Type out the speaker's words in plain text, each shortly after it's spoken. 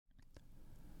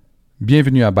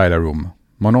Bienvenue à By the Room.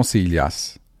 Mon nom, c'est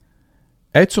Ilias.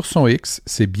 Être sur son X,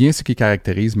 c'est bien ce qui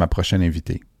caractérise ma prochaine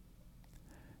invitée.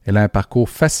 Elle a un parcours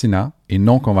fascinant et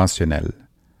non conventionnel.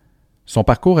 Son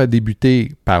parcours a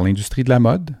débuté par l'industrie de la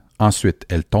mode, ensuite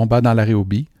elle tomba dans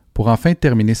l'aérobie pour enfin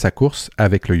terminer sa course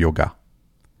avec le yoga.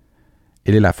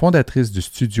 Elle est la fondatrice du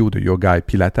studio de yoga et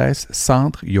pilates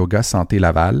Centre Yoga Santé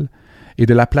Laval et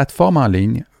de la plateforme en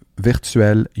ligne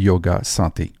Virtuel Yoga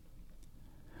Santé.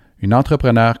 Une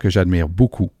entrepreneure que j'admire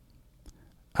beaucoup.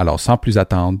 Alors sans plus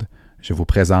attendre, je vous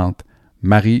présente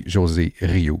Marie-Josée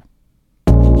Rioux.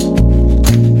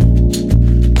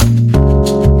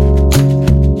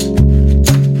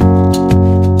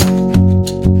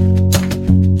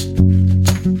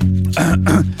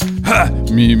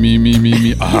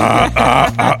 Mi. OK,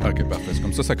 parfait. C'est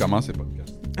comme ça commence, c'est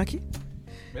podcast. OK.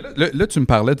 Mais là, tu me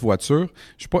parlais de voiture.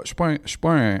 Je suis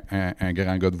pas un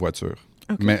grand gars de voiture.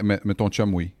 Okay. Mais ton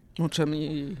chum, oui. Mon chum,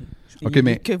 il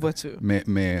que voiture.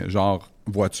 Mais genre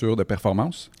voiture de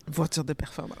performance? Voiture de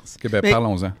performance. OK, ben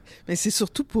parlons-en. Mais c'est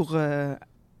surtout pour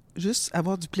juste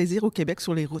avoir du plaisir au Québec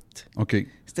sur les routes. OK.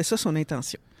 C'était ça son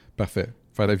intention. Parfait.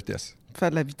 Faire de la vitesse. Faire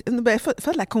de la vitesse. Ben,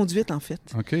 faire de la conduite, en fait.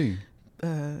 OK.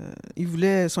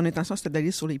 Son intention, c'était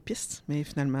d'aller sur les pistes, mais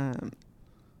finalement,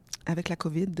 avec la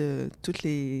COVID, toutes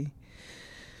les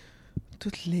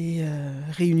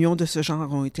réunions de ce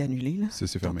genre ont été annulées. Là. C'est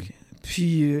fermé. Donc,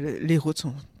 puis, les routes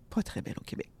sont pas très belles au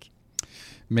Québec.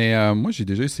 Mais moi, j'ai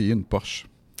déjà essayé une Porsche.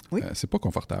 Oui. C'est pas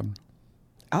confortable.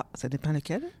 Ah, ça dépend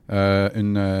lequel?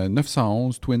 Une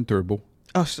 911 Twin Turbo.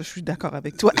 Ah, je suis d'accord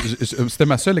avec toi. C'était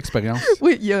ma seule expérience.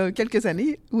 Oui, il y a quelques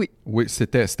années, oui. Oui,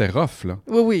 c'était rough, là.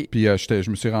 Oui. Puis je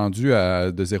me suis rendu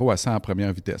de 0 à 100 à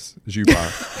première vitesse. J'ai eu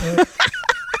peur.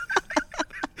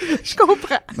 Je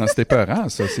comprends. Non, c'était peurant,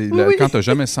 ça. Quand t'as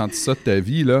jamais senti ça de ta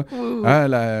vie, là.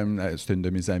 Oui. C'était une de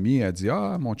mes amies, elle dit «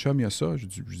 Ah, mon chum, il y a ça. » Je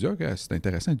dis « OK, c'est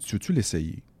intéressant. Tu veux-tu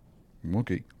l'essayer? »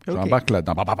 OK. J'embarque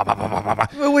là-dedans.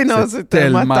 Oui, non, c'est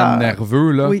tellement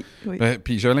nerveux, là. Oui.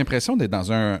 Puis j'avais l'impression d'être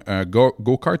dans un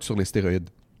go-kart sur les stéroïdes.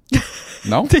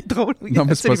 Non? C'est drôle, oui. Non,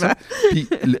 mais c'est absolument. pas ça. Puis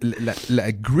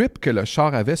la grip que le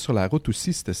char avait sur la route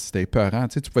aussi, c'était épeurant.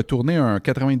 Tu sais, tu pouvais tourner un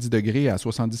 90 degrés à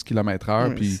 70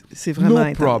 km/h, puis c'est vraiment no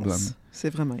intense. problem.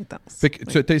 C'est vraiment intense. Fait que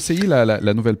tu as essayé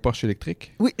la nouvelle Porsche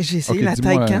électrique? Oui, j'ai essayé Okay, la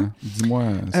Taycan. Dis-moi,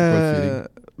 c'est quoi le feeling?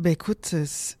 Ben écoute,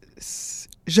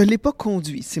 je ne l'ai pas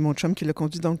conduit. C'est mon chum qui l'a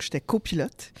conduit, donc j'étais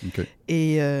copilote. Okay.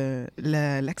 Et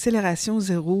l'accélération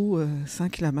 0-100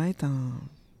 km en,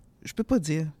 je peux pas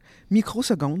dire,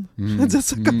 microsecondes. Je vais dire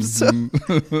ça comme ça.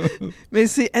 Mais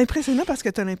c'est impressionnant parce que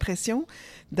tu as l'impression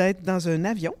d'être dans un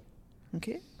avion. OK?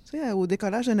 Tu sais, au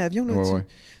décollage d'un avion, là,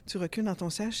 tu recules dans ton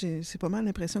siège. C'est pas mal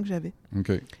l'impression que j'avais.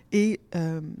 OK. Et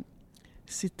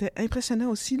c'était impressionnant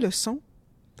aussi le son.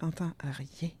 T'entends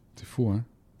rien. C'est fou, hein?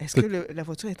 Est-ce que la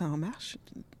voiture est en marche?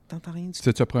 T'entends rien du tout.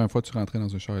 C'était la première fois que tu rentrais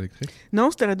dans un char électrique? Non,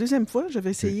 c'était la deuxième fois.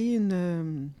 J'avais essayé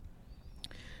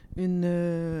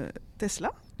une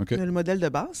Tesla, le modèle de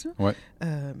base. Là. Ouais.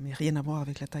 Mais rien à voir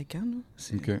avec la Taycan.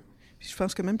 OK. Puis je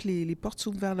pense que même que les portes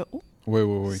s'ouvrent vers le haut.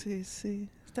 Oui. C'est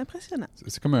impressionnant.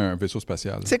 C'est comme un vaisseau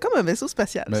spatial. C'est comme un vaisseau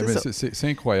spatial, c'est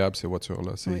incroyable, ces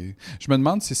voitures-là. Oui. Je me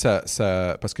demande si ça...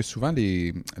 Parce que souvent,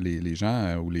 les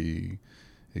gens ou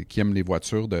qui aiment les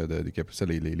voitures,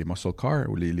 les muscle cars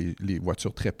ou les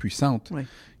voitures très puissantes,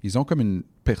 ils ont comme une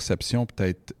perception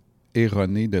peut-être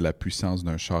erronée de la puissance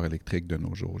d'un char électrique de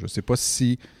nos jours. Je ne sais pas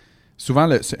si... Souvent,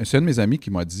 c'est un de mes amis qui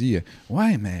m'a dit «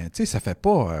 Ouais, mais tu sais, ça fait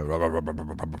pas... »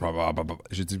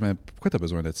 J'ai dit « Mais pourquoi tu as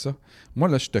besoin de ça? » Moi,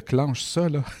 là, je te clenche ça,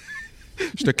 là.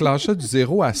 Je te clenche ça du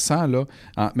 0 à 100, là.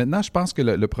 Maintenant, je pense que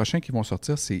le prochain qui vont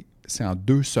sortir, c'est en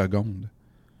 2 secondes.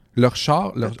 Leur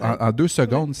char, en 2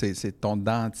 secondes, c'est ton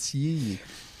dentier,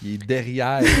 il est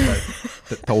derrière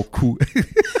ton cou.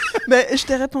 Ben, je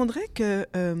te répondrais que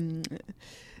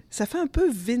ça fait un peu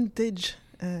vintage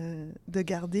de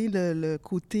garder le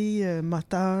côté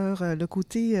moteur, le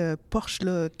côté Porsche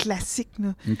là, classique.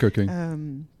 Là. OK.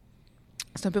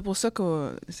 C'est un peu pour ça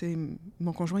que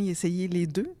mon conjoint il a essayé les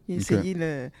deux. Il a essayé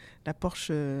la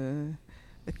Porsche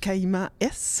Cayman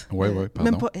S. Oui,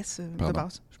 pardon. Même pas S de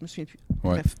base. Je me souviens plus.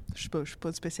 Ouais. Bref, je suis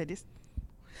pas spécialiste.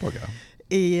 Pas grave.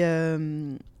 Et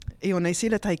on a essayé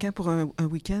le Taycan pour un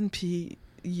week-end, puis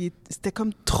c'était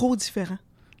comme trop différent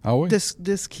de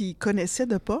ce qu'il connaissait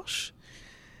de Porsche,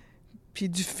 puis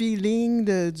du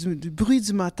feeling, du bruit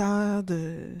du moteur,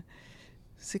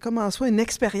 c'est comme en soi une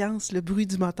expérience, le bruit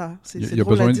du moteur. Il y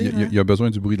a besoin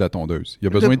du bruit de la tondeuse. Il y a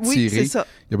besoin de tirer. C'est ça.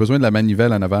 Il y a besoin de la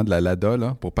manivelle en avant de la Lada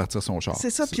là, pour partir son char. C'est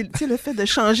ça. Puis le fait de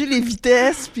changer les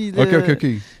vitesses. Puis OK.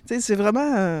 C'est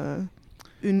vraiment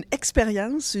une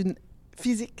expérience, une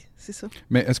physique, c'est ça.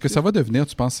 Mais est-ce que ça va devenir,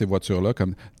 tu penses, ces voitures-là,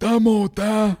 comme « Dans mon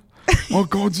temps, on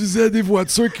conduisait des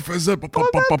voitures qui faisaient... »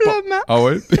 Probablement. Ah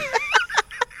ouais?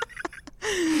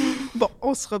 Bon,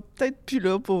 on sera peut-être plus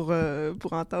là pour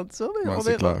entendre ça, mais Ouais, on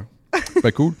c'est verra. clair.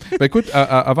 Ben cool. Ben écoute,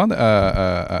 avant de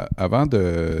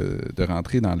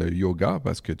rentrer dans le yoga,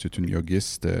 parce que tu es une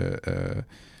yogiste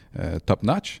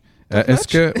top-notch, est-ce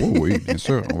que... Oh oui, bien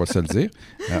sûr, on va se le dire.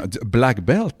 Black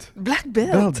belt. Black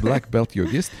belt. Black belt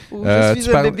yogiste. Je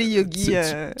suis un bébé yogi.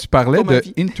 Tu parlais pour ma de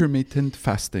vie. intermittent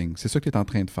fasting. C'est ça que tu es en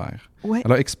train de faire. Ouais.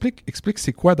 Alors, explique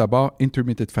c'est quoi d'abord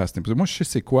intermittent fasting. Parce que moi, je sais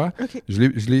c'est quoi. OK. Je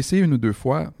l'ai essayé une ou deux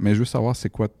fois, mais je veux savoir c'est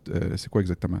quoi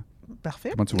exactement.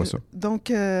 Parfait. Comment tu vois ça?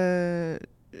 Donc,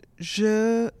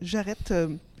 j'arrête...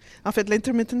 en fait,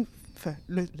 l'intermittent... Enfin,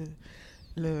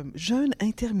 le jeûne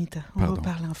intermittent. On Pardon, va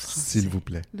parler en français. s'il vous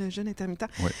plaît. Le jeûne intermittent.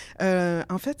 Ouais.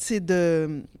 En fait, c'est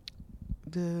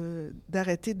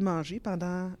d'arrêter de manger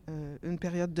pendant une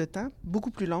période de temps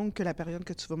beaucoup plus longue que la période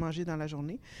que tu vas manger dans la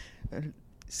journée.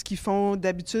 Ce qu'ils font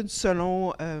d'habitude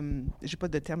selon... j'ai pas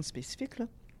de terme spécifique, là,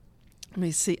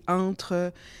 mais c'est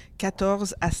entre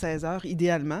 14 à 16 heures,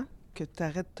 idéalement, que tu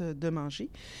arrêtes de manger.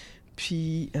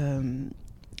 Puis...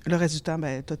 le reste du temps, tu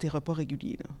as tes repas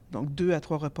réguliers. Là. Donc, 2 à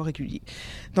 3 repas réguliers.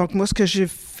 Donc, moi, ce que j'ai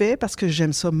fait, parce que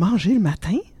j'aime ça manger le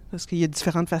matin, parce qu'il y a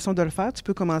différentes façons de le faire. Tu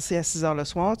peux commencer à 6 heures le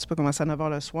soir, tu peux commencer à 9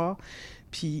 heures le soir,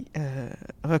 puis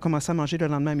recommencer à manger le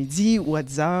lendemain à midi ou à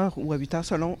 10 heures ou à 8 heures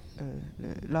selon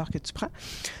l'heure que tu prends.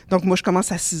 Donc, moi, je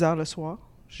commence à 6 heures le soir.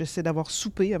 J'essaie d'avoir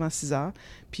soupé avant 6 heures,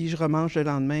 puis je remange le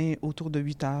lendemain autour de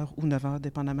 8 heures ou 9 heures,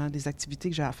 dépendamment des activités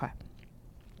que j'ai à faire.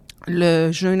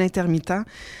 Le jeûne intermittent,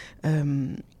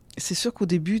 c'est sûr qu'au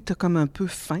début, tu as comme un peu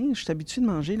faim. Je suis habituée de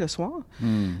manger le soir,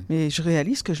 mais je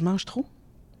réalise que je mange trop.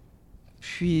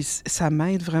 Puis, ça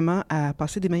m'aide vraiment à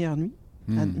passer des meilleures nuits,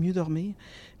 à mieux dormir.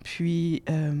 Puis,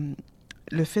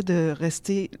 le fait de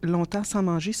rester longtemps sans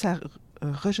manger, ça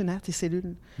régénère tes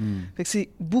cellules. Fait que c'est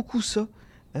beaucoup ça.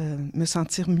 Me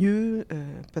sentir mieux,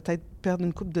 peut-être perdre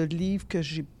une couple de livres que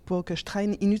je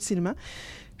traîne inutilement.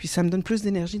 Puis ça me donne plus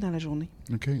d'énergie dans la journée.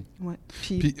 OK. Ouais.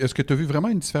 Puis est-ce que tu as vu vraiment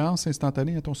une différence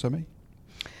instantanée à ton sommeil?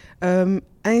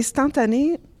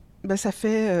 Instantanée, ben, ça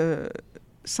fait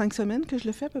 5 semaines que je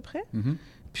le fais à peu près. Mm-hmm.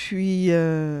 Puis,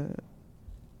 je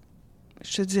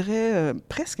te dirais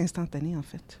presque instantané, en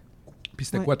fait. Puis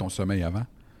c'était quoi ton sommeil avant?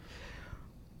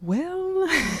 Well...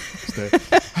 C'était...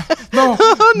 Non!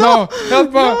 Non!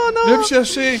 Help-moi! Viens me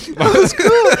chercher!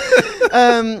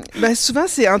 Ben, souvent,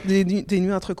 c'est entre des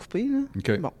nuits entrecoupées. Là.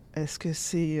 OK. Bon, est-ce que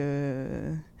c'est...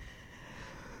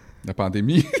 La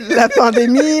pandémie? La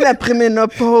pandémie, la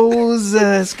préménopause,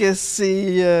 est-ce que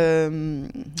c'est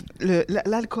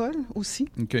l'alcool aussi?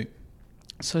 OK.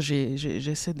 Ça,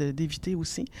 j'essaie d'éviter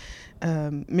aussi.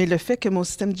 Mais le fait que mon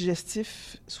système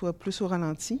digestif soit plus au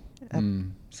ralenti,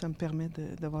 ça me permet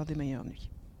d'avoir des meilleures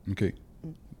nuits. OK.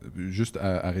 Juste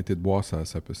arrêter de boire, ça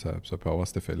peut avoir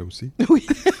cet effet-là aussi? Oui.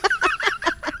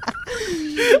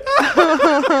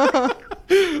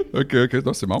 OK,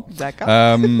 non, c'est bon.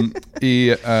 D'accord.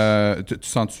 Et tu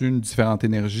sens-tu une différente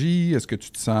énergie? Est-ce que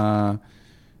tu te sens...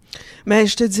 Mais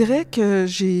je te dirais que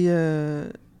j'ai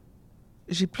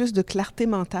plus de clarté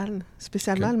mentale,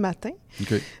 spécialement le matin.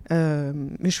 OK.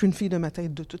 Mais je suis une fille de matin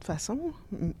de toute façon.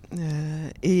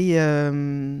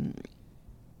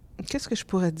 Qu'est-ce que je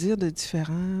pourrais dire de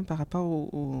différent par rapport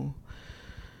au...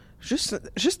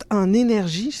 Juste en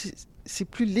énergie, c'est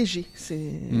plus léger.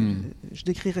 Je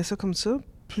décrirais ça comme ça.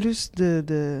 Plus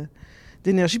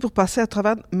d'énergie pour passer à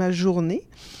travers ma journée.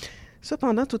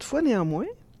 Cependant, toutefois, néanmoins,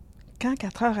 quand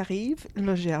 4 heures arrivent,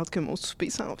 là, j'ai hâte que mon souper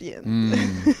s'en vienne.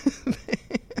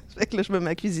 Fait que là, je me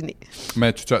mets à cuisiner.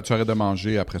 Mais tu arrêtes de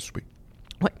manger après souper?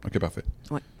 Oui. OK, parfait.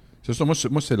 Ouais. C'est ça, moi,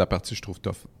 c'est la partie que je trouve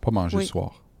tough. Pas manger le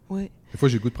soir. Oui. Des fois,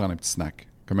 j'ai le goût de prendre un petit snack,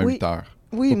 comme à 8 heures.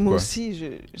 Oui, moi aussi.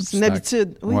 C'est une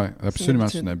habitude. Oui, absolument,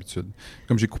 c'est une habitude.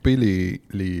 Comme j'ai coupé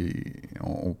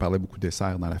on parlait beaucoup de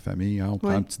dessert dans la famille. Hein, on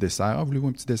prend un petit dessert. Ah, voulez-vous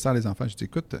un petit dessert, les enfants? Je dis,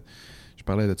 écoute, je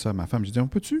parlais de ça à ma femme. Je dis, on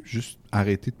peut-tu juste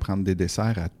arrêter de prendre des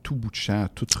desserts à tout bout de champ, à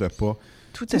tout repas?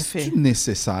 Tout à fait. C'est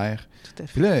nécessaire. Tout à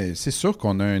fait. Puis là, c'est sûr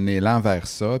qu'on a un élan vers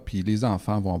ça, puis les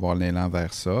enfants vont avoir l'élan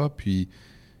vers ça. Puis,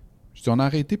 je dis, on a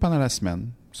arrêté pendant la semaine.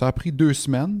 Ça a pris 2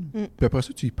 semaines, puis après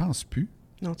ça, tu y penses plus.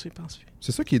 Non, tu y penses plus.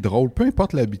 C'est ça qui est drôle. Peu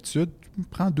importe l'habitude, tu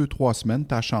prends 2-3 semaines,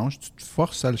 tu la changes, tu te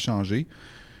forces à le changer.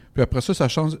 Puis après ça,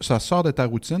 ça sort de ta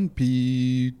routine,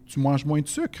 puis tu manges moins de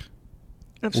sucre.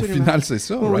 Absolument. Au final, c'est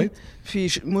ça, right?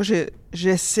 Puis moi,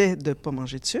 j'essaie de ne pas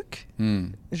manger de sucre.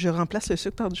 Je remplace le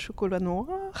sucre par du chocolat noir.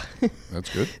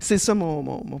 That's good. C'est ça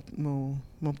mon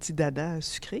petit dada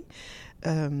sucré.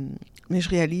 Mais je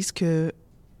réalise que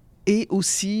Et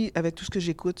aussi, avec tout ce que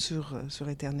j'écoute sur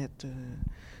Internet,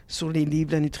 sur les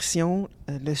livres, la nutrition,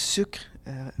 le sucre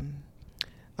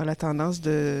a la tendance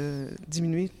de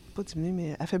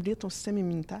mais affaiblir ton système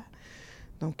immunitaire.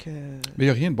 Donc, mais il n'y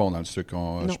a rien de bon dans le sucre.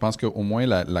 Je pense qu'au moins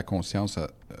la conscience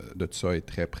de ça est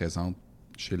très présente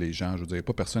chez les gens. Je veux dire, il n'y a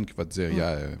pas personne qui va te dire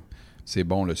c'est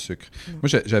bon le sucre.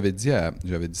 Moi, j'avais dit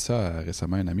ça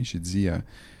récemment à un ami. J'ai dit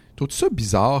trouves-tu ça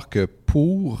bizarre que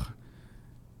pour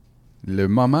le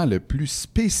moment le plus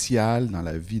spécial dans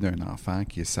la vie d'un enfant,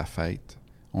 qui est sa fête,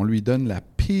 on lui donne la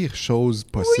pire chose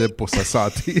possible pour sa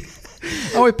santé?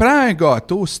 Ah oui, prends un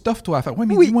gâteau, stuff-toi à faire. Oui,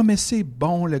 mais dis-moi, mais c'est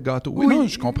bon le gâteau. Oui, non,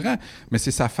 je comprends. Mais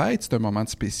c'est sa fête, c'est un moment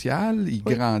spécial, il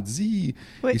grandit.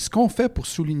 Et ce qu'on fait pour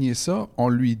souligner ça, on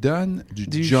lui donne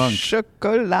du junk.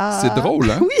 Chocolat. C'est drôle,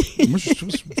 hein? Oui. Moi, je trouve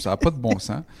que ça n'a pas de bon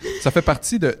sens. Ça fait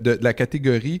partie de la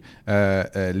catégorie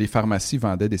les pharmacies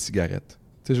vendaient des cigarettes.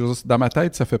 Tu sais, dans ma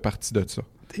tête, ça fait partie de ça.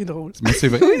 C'est drôle. Mais c'est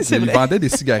vrai. Oui, c'est ils vrai. vendaient des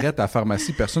cigarettes à la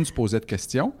pharmacie, personne ne se posait de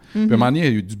questions. Puis à un moment donné, il y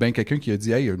a eu bien quelqu'un qui a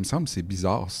dit « Hey, il me semble que c'est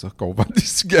bizarre, ça, qu'on vend des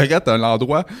cigarettes à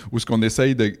l'endroit où est-ce qu'on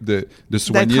essaye de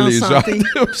soigner les gens. »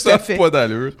 Ça n'a pas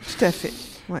d'allure. Tout à fait.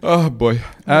 Ouais. Oh boy.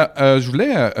 Je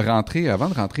voulais rentrer, avant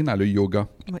de rentrer dans le yoga,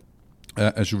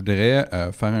 je voudrais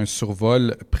faire un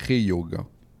survol pré-yoga.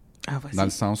 Ah, vas-y. Dans le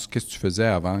sens, qu'est-ce que tu faisais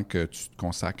avant que tu te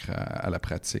consacres à la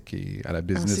pratique et à la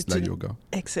business de la yoga?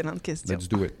 Excellente question. Let's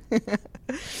do it.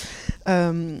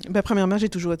 Premièrement, j'ai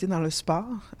toujours été dans le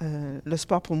sport. Le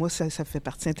sport, pour moi, ça fait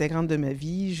partie intégrante de ma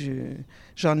vie.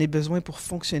 J'en ai besoin pour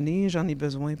fonctionner, j'en ai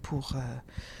besoin pour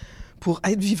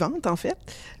être vivante, en fait.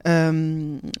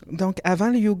 Donc, avant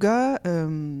le yoga,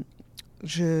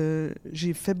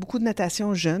 j'ai fait beaucoup de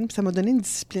natation jeune, puis ça m'a donné une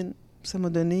discipline. Ça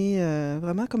m'a donné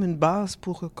vraiment comme une base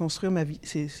pour construire ma vie.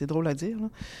 C'est drôle à dire,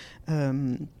 là.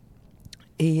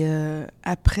 Et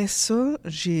après ça,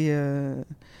 j'ai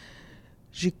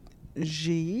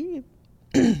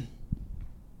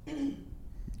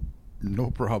No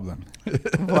problem.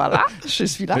 Voilà, je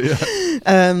suis là.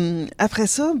 Après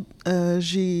ça,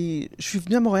 je suis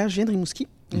venue à Montréal, je viens de Rimouski.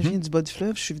 Je viens du bas du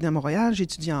fleuve, je suis venue à Montréal, j'ai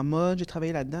étudié en mode, j'ai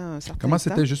travaillé là-dedans un certain temps. Comment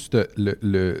c'était juste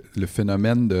le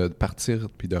phénomène de partir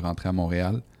puis de rentrer à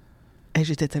Montréal? Hey,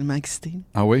 j'étais tellement excitée.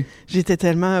 Ah oui? J'étais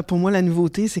tellement... Pour moi, la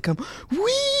nouveauté, c'est comme « Oui! »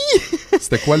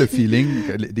 C'était quoi le feeling,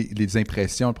 les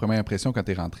impressions, la première impression quand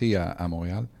tu es rentré à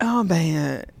Montréal? Ah,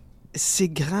 c'est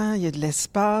grand, il y a de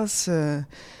l'espace,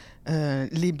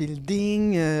 les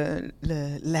buildings,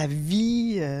 la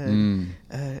vie,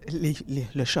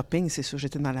 le shopping, c'est sûr,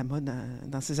 j'étais dans la mode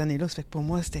dans ces années-là. Ça fait que pour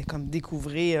moi, c'était comme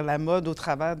découvrir la mode au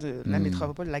travers de la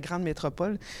métropole, la grande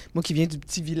métropole. Moi qui viens du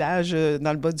petit village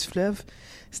dans le bas du fleuve,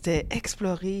 c'était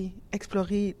explorer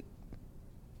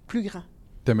plus grand.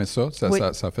 T'aimais ça? Oui.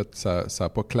 Ça a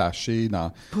pas clashé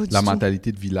dans la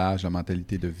mentalité de village, la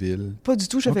mentalité de ville? Pas du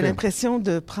tout. J'avais l'impression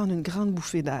de prendre une grande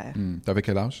bouffée d'air. T'avais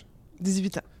quel âge?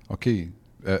 18 ans. OK.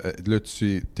 Là,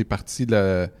 tu es parti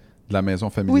de la maison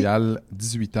familiale,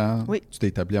 18 ans, tu t'es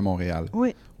établi à Montréal.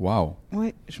 Oui. Wow.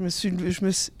 Oui. Je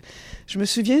me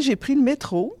souviens, j'ai pris le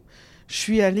métro, je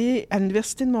suis allée à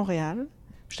l'Université de Montréal,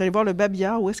 je suis allée voir le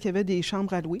Babillard où est-ce qu'il y avait des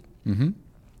chambres à louer.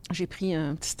 J'ai pris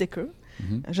un petit sticker.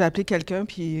 J'ai appelé quelqu'un,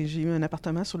 puis j'ai eu un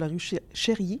appartement sur la rue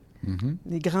Chérier.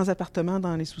 Des grands appartements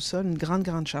dans les sous-sols, une grande,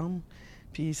 grande chambre.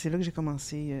 Puis c'est là que j'ai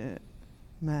commencé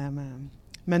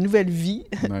ma nouvelle vie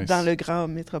dans le grand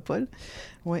métropole.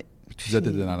 Ouais. Tu disais que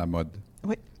tu étais dans la mode.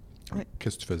 Oui.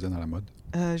 Qu'est-ce que tu faisais dans la mode?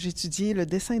 J'ai étudié le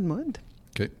dessin de mode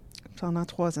pendant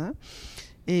 3 ans.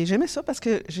 Et j'aimais ça parce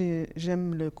que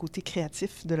j'aime le côté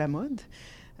créatif de la mode.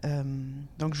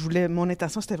 Donc, mon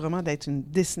intention, c'était vraiment d'être une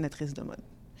dessinatrice de mode.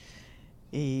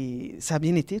 Et ça a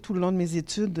bien été tout le long de mes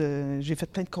études. J'ai fait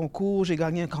plein de concours. J'ai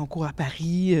gagné un concours à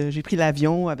Paris. J'ai pris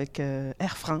l'avion avec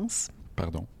Air France.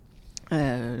 Pardon.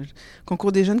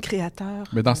 Concours des jeunes créateurs.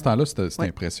 Mais dans ce temps-là, c'était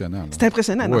impressionnant. C'était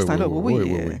impressionnant dans ce temps-là,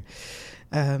 oui.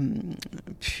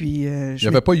 Puis... il n'y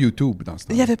avait pas YouTube dans ce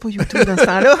temps-là. Il n'y avait pas YouTube dans ce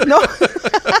temps-là, non.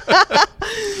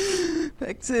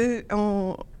 Fait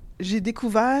que, j'ai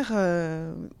découvert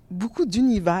beaucoup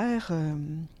d'univers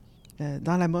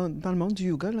dans le monde du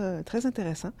yoga, là, très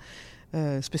intéressant.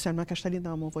 Spécialement quand je suis allée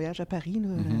dans mon voyage à Paris, là,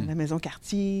 la Maison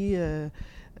Cartier.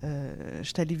 Je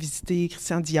suis allée visiter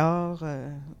Christian Dior,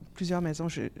 plusieurs maisons.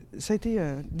 Ça a été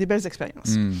des belles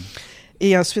expériences.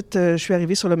 Et ensuite, je suis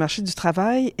arrivée sur le marché du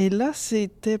travail. Et là,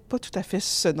 c'était pas tout à fait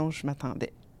ce dont je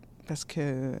m'attendais. Parce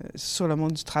que sur le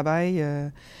monde du travail,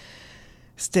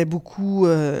 c'était beaucoup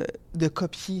de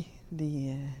copier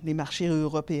les marchés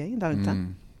européens dans le temps.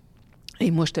 Et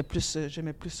moi,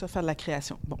 j'aimais plus ça, faire de la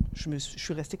création. Bon, je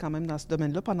suis restée quand même dans ce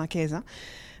domaine-là pendant 15 ans.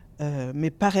 Mais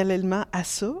parallèlement à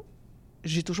ça,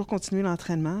 j'ai toujours continué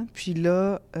l'entraînement. Puis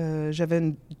là,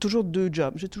 j'avais toujours 2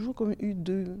 jobs. J'ai toujours comme eu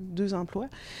deux emplois.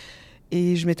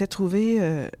 Et je m'étais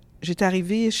trouvée... j'étais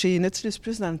arrivée chez Nautilus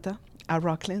Plus dans le temps, à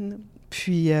Rockland.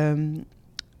 Puis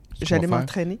j'allais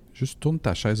m'entraîner. Juste tourne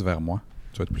ta chaise vers moi.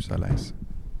 Tu vas être plus à l'aise.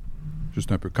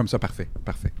 Juste un peu. Comme ça, parfait.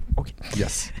 Parfait. OK.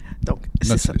 Yes. Donc,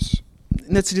 c'est ça.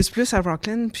 Nautilus Plus à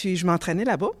Rockland. Puis je m'entraînais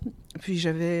là-bas. Puis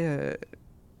j'étais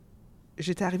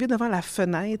arrivée devant la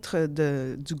fenêtre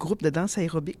du groupe de danse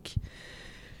aérobique.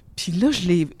 Puis là, je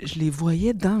les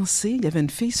voyais danser. Il y avait une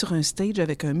fille sur un stage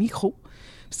avec un micro.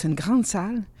 C'était une grande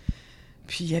salle.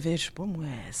 Puis il y avait, je sais pas moi,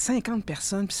 50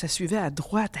 personnes. Puis ça suivait à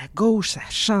droite, à gauche. Ça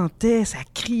chantait, ça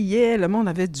criait. Le monde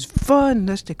avait du fun.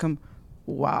 Là, j'étais comme,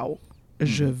 wow,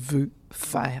 je veux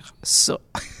faire ça.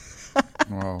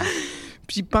 Wow.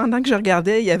 Puis pendant que je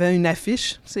regardais, il y avait une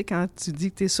affiche. Tu sais, quand tu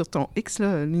dis que tu es sur ton X,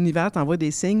 là, l'univers t'envoie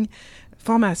des signes.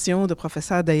 Formation de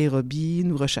professeurs d'aérobie,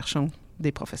 nous recherchons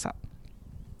des professeurs.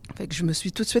 Fait que je me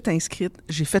suis tout de suite inscrite.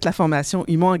 J'ai fait la formation,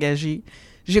 ils m'ont engagée.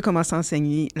 J'ai commencé à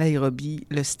enseigner l'aérobie,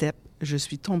 le step. Je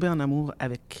suis tombée en amour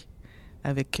avec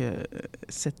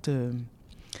cette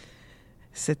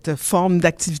forme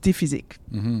d'activité physique.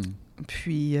 Mm-hmm.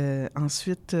 Puis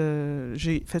ensuite,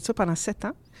 j'ai fait ça pendant 7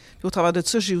 ans. Puis au travers de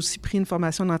ça, j'ai aussi pris une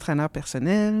formation d'entraîneur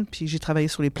personnel, puis j'ai travaillé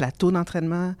sur les plateaux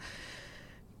d'entraînement.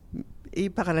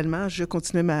 Et parallèlement, je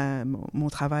continuais mon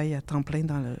travail à temps plein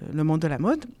dans le monde de la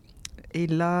mode. Et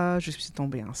là, je suis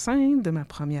tombée enceinte de ma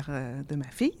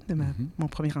fille, mon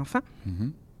premier enfant.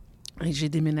 Mm-hmm. Et j'ai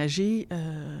déménagé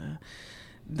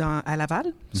à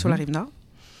Laval, sur la Rive-Nord.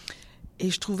 Et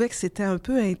je trouvais que c'était un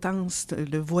peu intense,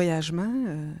 le voyagement,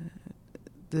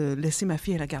 de laisser ma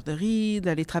fille à la garderie,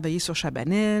 d'aller travailler sur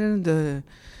Chabanel,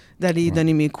 d'aller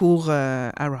donner mes cours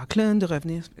à Rockland, de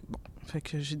revenir. Bon, fait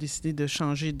que j'ai décidé de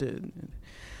changer de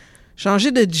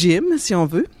gym, si on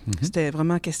veut. Mm-hmm. C'était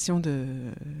vraiment question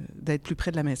d'être plus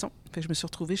près de la maison. Fait que je me suis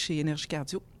retrouvée chez Énergie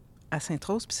Cardio à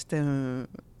Sainte-Rose, puis c'était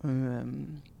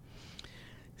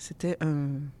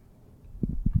un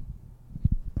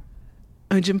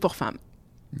gym pour femmes.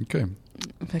 OK.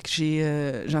 Fait que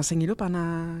j'ai enseigné là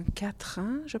pendant 4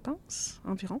 ans, je pense,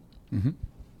 environ. Mm-hmm.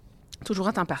 Toujours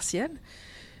en temps partiel.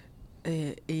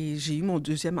 Et j'ai eu mon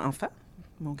 2e enfant,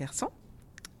 mon garçon.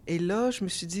 Et là, je me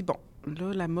suis dit, bon,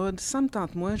 là, la mode, ça me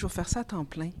tente moins, je vais faire ça à temps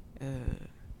plein.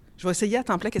 Je vais essayer à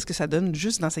temps plein qu'est-ce que ça donne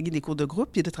juste d'enseigner des cours de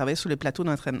groupe et de travailler sur les plateaux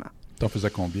d'entraînement. T'en faisais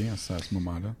combien à ce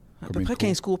moment-là? À peu près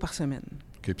 15 cours par semaine.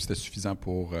 OK, puis c'était suffisant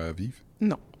pour vivre?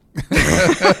 Non.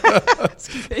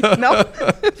 Non,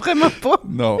 vraiment pas.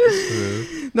 Non.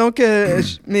 Donc,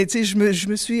 mais tu sais, je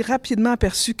me suis rapidement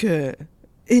aperçue que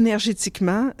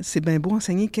énergétiquement, c'est bien beau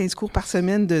enseigner 15 cours par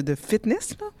semaine de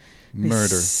fitness, là, mais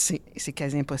c'est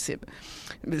quasi impossible.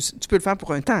 Tu peux le faire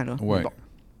pour un temps, là. Ouais. Bon.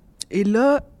 Et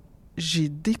là, j'ai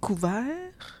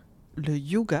découvert le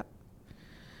yoga.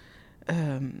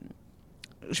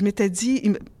 Je m'étais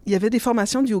dit, il y avait des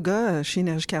formations de yoga chez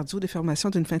Énergie Cardio, des formations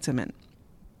d'une fin de semaine.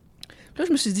 Là,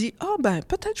 je me suis dit,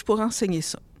 peut-être je pourrais enseigner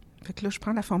ça. Fait que là, je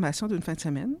prends la formation d'une fin de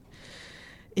semaine.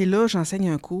 Et là, j'enseigne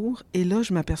un cours. Et là,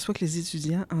 je m'aperçois que les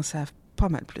étudiants en savent pas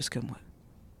mal plus que moi.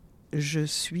 Je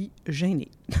suis gênée.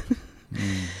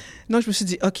 Donc, je me suis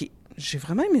dit, OK, j'ai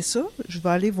vraiment aimé ça. Je vais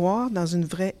aller voir dans une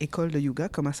vraie école de yoga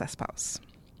comment ça se passe.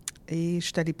 Et je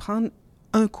suis allée prendre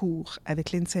un cours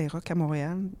avec Lynn Saint-Roch à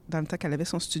Montréal, dans le temps qu'elle avait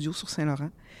son studio sur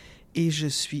Saint-Laurent. Et je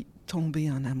suis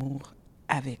tombée en amour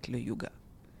avec le yoga.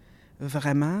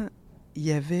 Vraiment, il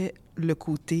y avait le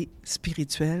côté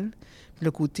spirituel,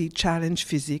 le côté challenge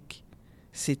physique.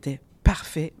 C'était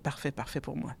parfait, parfait, parfait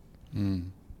pour moi. Mm.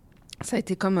 Ça a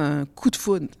été comme un coup de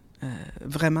foudre,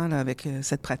 vraiment, là, avec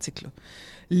cette pratique-là.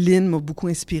 Lynn m'a beaucoup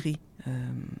inspirée.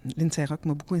 Lynn Saint-Roch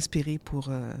m'a beaucoup inspirée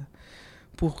pour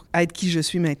être qui je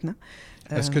suis maintenant.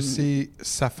 Est-ce que c'est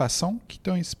sa façon qui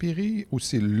t'a inspiré ou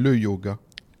c'est le yoga?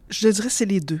 Je dirais que c'est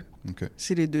les deux. Okay.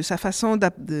 C'est les deux. Sa façon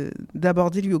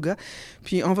d'aborder le yoga.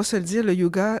 Puis, on va se le dire, le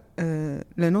yoga,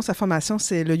 le nom de sa formation,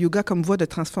 c'est le yoga comme voie de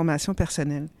transformation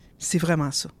personnelle. C'est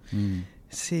vraiment ça. Mm.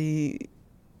 C'est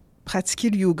pratiquer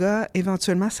le yoga,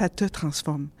 éventuellement, ça te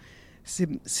transforme.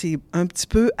 C'est un petit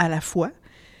peu à la fois,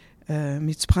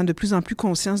 mais tu prends de plus en plus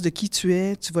conscience de qui tu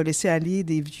es. Tu vas laisser aller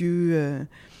des vieux...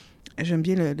 j'aime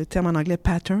bien le terme en anglais «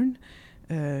 pattern ».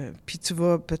 Puis tu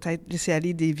vas peut-être laisser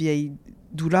aller des vieilles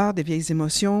douleurs, des vieilles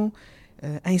émotions,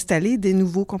 installer des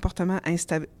nouveaux comportements,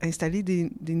 installer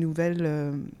des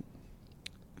nouvelles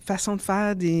façons de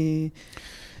faire, des...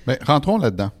 Bien, rentrons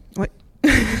là-dedans. Oui.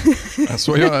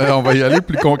 On va y aller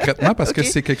plus concrètement parce que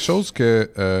c'est quelque chose que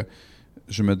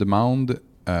je me demande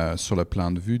sur le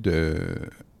plan de vue de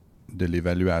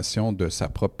l'évaluation de sa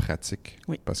propre pratique.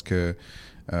 Oui. Parce que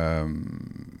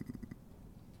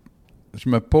je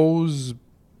me pose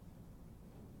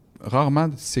rarement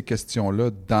ces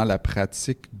questions-là dans la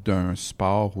pratique d'un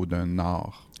sport ou d'un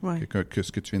art, que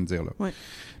ce que tu viens de dire là. Ouais.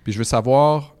 Puis je veux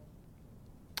savoir,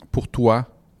 pour toi,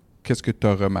 qu'est-ce que tu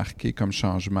as remarqué comme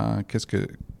changement?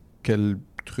 Quel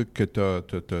truc que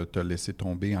tu as laissé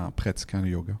tomber en pratiquant le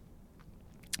yoga?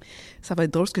 Ça va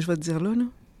être drôle ce que je vais te dire là,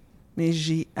 mais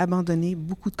j'ai abandonné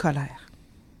beaucoup de colère.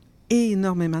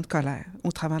 Énormément de colère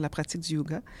au travers de la pratique du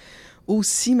yoga.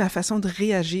 Aussi, ma façon de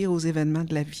réagir aux événements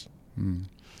de la vie.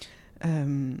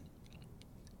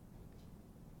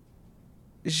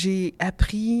 J'ai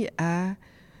appris à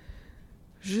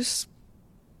juste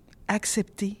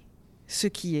accepter ce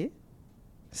qui est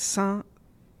sans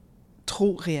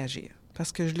trop réagir.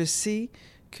 Parce que je le sais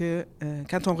que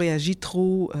quand on réagit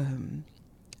trop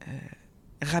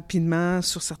rapidement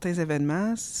sur certains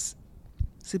événements,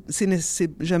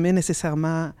 c'est jamais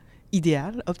nécessairement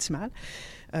idéal, optimal.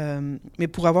 Mais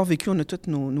pour avoir vécu, on a tous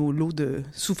nos lots de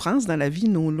souffrances dans la vie,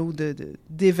 nos lots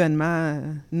d'événements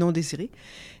non désirés.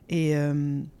 Et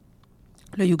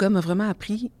le yoga m'a vraiment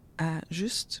appris à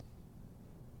juste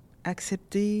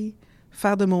accepter,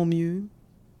 faire de mon mieux.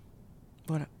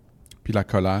 Voilà. Puis la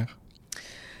colère?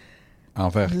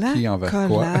 Envers qui? Envers colère.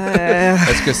 Quoi?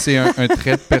 Est-ce que c'est un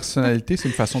trait de personnalité? C'est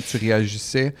une façon que tu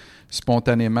réagissais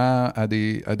spontanément à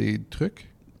des trucs?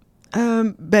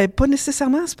 Ben, pas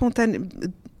nécessairement spontanément.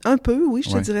 Un peu, oui,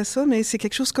 je te dirais ça, mais c'est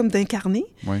quelque chose comme d'incarné.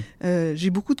 J'ai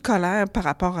beaucoup de colère par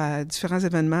rapport à différents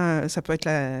événements. Ça peut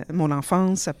être mon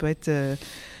enfance, ça peut être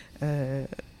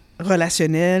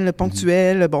relationnel,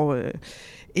 ponctuel,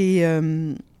 et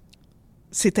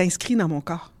c'est inscrit dans mon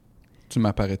corps. Tu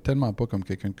m'apparais tellement pas comme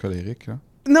quelqu'un de colérique, là.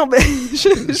 Non, ben,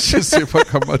 je sais pas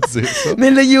comment dire ça.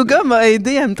 Mais le yoga m'a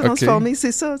aidé à me transformer.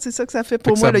 Okay. C'est ça que ça fait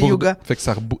pour moi, le yoga. Fait que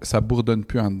ça bourdonne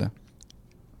plus en dedans.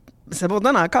 Ça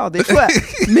bourdonne encore, des fois.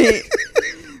 mais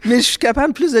je suis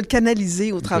capable plus de le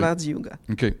canaliser au travers du yoga.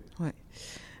 OK. Ouais.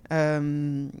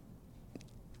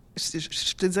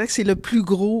 Je te dirais que c'est le plus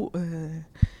gros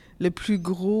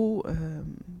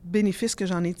bénéfice que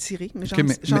j'en ai tiré. Mais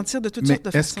j'en tire de toutes sortes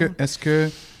de façons. Est-ce que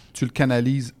tu le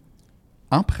canalises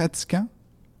en pratiquant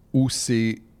ou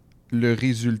c'est le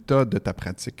résultat de ta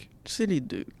pratique? C'est les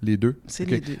deux. Les deux? C'est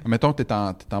les deux. Mettons que tu es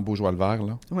en Beaujois-le-Vert,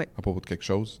 là, à propos de quelque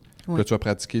chose. Oui. Là, tu vas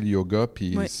pratiquer le yoga,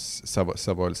 puis ça va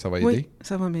aider? Oui,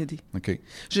 ça va m'aider. OK.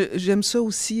 J'aime ça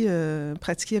aussi,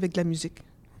 pratiquer avec de la musique.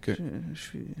 Okay. Je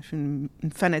suis une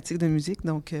fanatique de musique,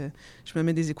 donc je me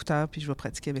mets des écouteurs, puis je vais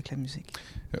pratiquer avec la musique.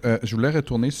 Je voulais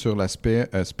retourner sur l'aspect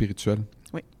spirituel.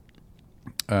 Oui.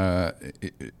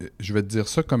 Je vais te dire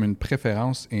ça comme une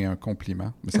préférence et un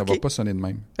compliment, mais ça ne va pas sonner de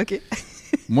même. OK.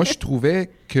 Moi, je trouvais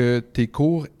que tes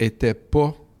cours n'étaient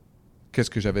pas qu'est-ce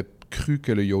que j'avais cru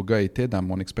que le yoga était dans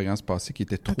mon expérience passée, qui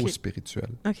était trop spirituel.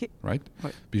 OK. Right?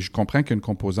 Ouais. Puis je comprends qu'il y a une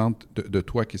composante de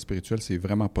toi qui est spirituelle, c'est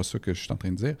vraiment pas ça que je suis en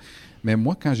train de dire. Mais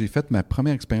moi, quand j'ai fait ma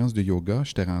première expérience de yoga,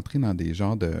 j'étais rentré dans des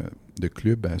genres de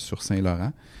clubs sur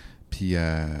Saint-Laurent, puis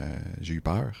j'ai eu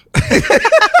peur.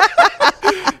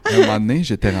 À un moment donné,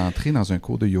 j'étais rentré dans un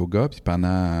cours de yoga, puis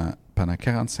pendant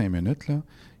 45 minutes, là,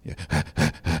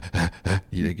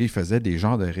 le gars, il faisait des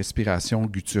genres de respiration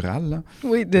gutturale. Là.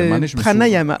 Oui, de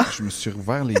pranayama. Je me suis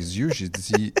rouvert les yeux. J'ai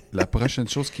dit, la prochaine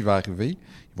chose qui va arriver,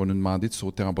 ils vont nous demander de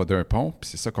sauter en bas d'un pont, puis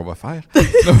c'est ça qu'on va faire.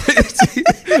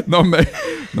 non,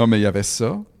 mais il y avait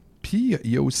ça. Puis,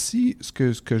 il y a aussi ce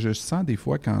que je sens des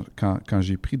fois quand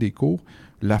j'ai pris des cours,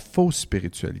 la fausse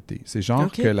spiritualité. C'est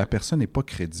genre que la personne n'est pas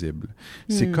crédible.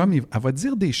 C'est comme, elle va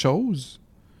dire des choses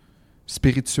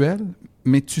spirituelles,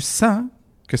 mais tu sens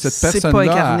que cette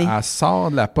personne-là, elle sort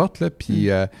de la porte, là, puis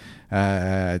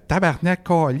tabarnak,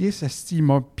 collier, il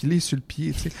m'a pilé sur le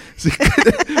pied. Tu sais.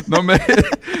 non, mais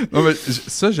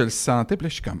ça, je le sentais. Puis là,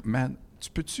 je suis comme, man, tu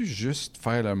peux-tu juste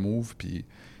faire le move, puis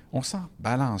on s'en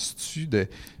balance-tu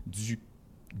du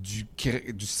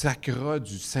sacra,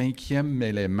 du 5e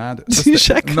élément? Du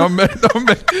chakra. Non, mais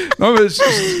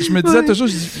je me disais toujours,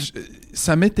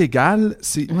 ça m'est égal.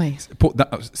 C'est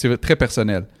très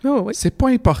personnel. Oh, oui. C'est pas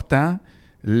important.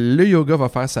 Le yoga va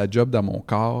faire sa job dans mon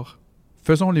corps.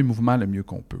 Faisons les mouvements le mieux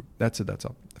qu'on peut. That's it.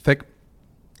 Fait que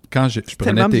quand je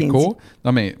prenais tes cours,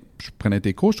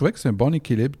 je trouvais que c'est un bon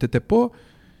équilibre.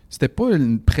 C'était pas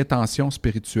une prétention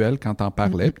spirituelle quand t'en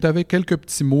parlais. Puis t'avais quelques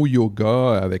petits mots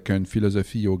yoga avec une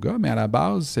philosophie yoga, mais à la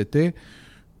base, c'était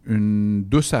une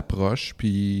douce approche,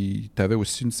 puis tu avais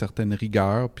aussi une certaine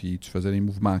rigueur, puis tu faisais des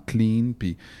mouvements clean,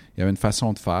 puis il y avait une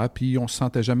façon de faire, puis on se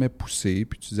sentait jamais poussé,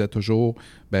 puis tu disais toujours,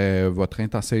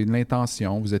 c'est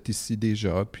l'intention, vous êtes ici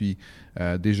déjà, puis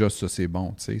déjà ça c'est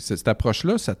bon, tu sais. Cette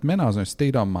approche-là, ça te met dans un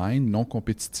state of mind non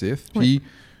compétitif, puis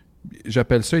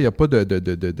J'appelle ça, il n'y a pas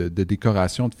de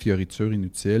décoration, de fioritures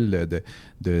inutiles,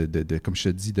 comme je te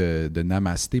dis, de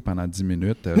namasté pendant 10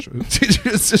 minutes.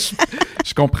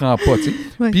 Je comprends pas, tu sais.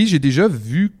 Ouais. Puis j'ai déjà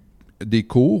vu des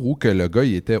cours où que le gars,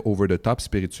 il était over the top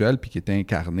spirituel, puis qu'il était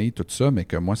incarné, tout ça, mais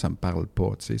que moi, ça me parle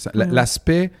pas, tu sais.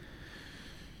 L'aspect...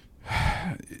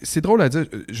 C'est drôle à dire.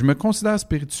 Je me considère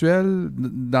spirituel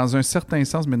dans un certain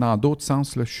sens, mais dans d'autres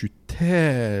sens, là, je suis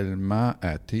tellement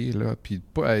athée, là. Puis,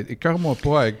 écœure-moi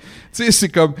pas avec... Tu sais, c'est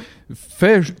comme...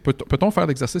 Peut-on faire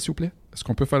l'exercice, s'il vous plaît? Est-ce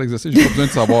qu'on peut faire l'exercice? J'ai pas besoin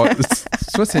de savoir.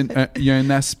 Ça, il y a un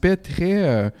aspect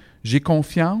très... j'ai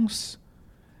confiance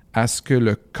à ce que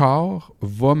le corps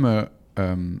va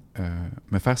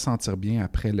me faire sentir bien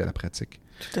après la pratique.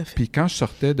 Tout à fait. Puis quand je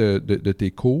sortais de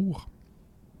tes cours,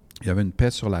 il y avait une paix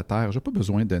sur la terre. J'ai pas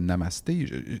besoin de namasté.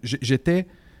 J'étais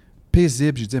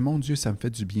paisible. Je disais, mon Dieu, ça me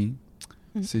fait du bien.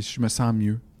 Je me sens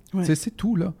mieux. Ouais. C'est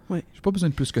tout, là. Ouais. J'ai pas besoin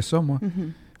de plus que ça, moi.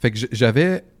 Fait que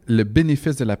j'avais le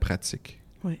bénéfice de la pratique.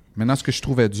 Ouais. Maintenant, ce que je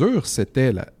trouvais dur,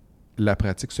 c'était la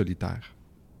pratique solitaire.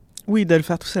 Oui, de le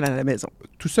faire tout seul à la maison.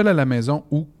 Tout seul à la maison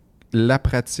ou la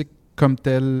pratique comme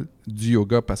telle du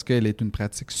yoga, parce qu'elle est une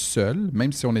pratique seule,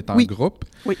 même si on est en groupe.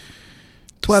 Oui.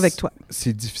 Toi avec toi.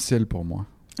 C'est difficile pour moi.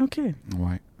 OK.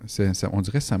 Oui. On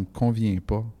dirait que ça ne me convient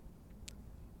pas.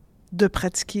 De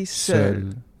pratiquer seul.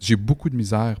 J'ai beaucoup de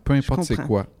misère, peu importe c'est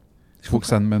quoi. Il faut que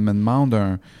ça me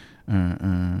demande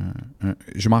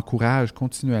je m'encourage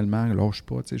continuellement, lâche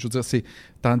pas. Je veux dire,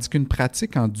 tandis qu'une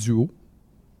pratique en duo,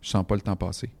 je sens pas le temps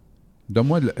passer.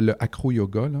 Donne-moi le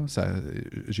acro-yoga, là.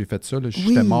 J'ai fait ça, là,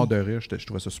 j'étais mort de rire, je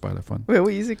trouvais ça super le fun.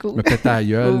 Oui, c'est cool. Je me pétais à la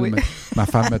gueule, Oui. ma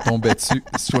femme me tombait dessus.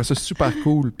 Je trouvais ça super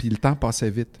cool, puis le temps passait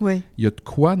vite. Oui. Il y a de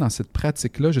quoi dans cette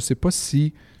pratique-là? Je ne sais pas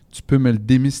si tu peux me le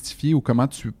démystifier ou comment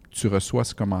tu reçois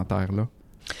ce commentaire-là.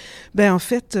 Bien, en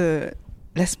fait,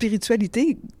 la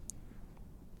spiritualité,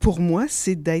 pour moi,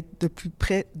 c'est d'être de plus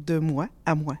près de moi,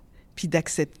 à moi, puis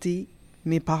d'accepter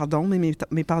mes parts d'ombre et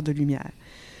mes parts de lumière.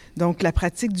 Donc, la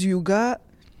pratique du yoga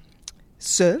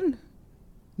seule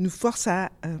nous force à...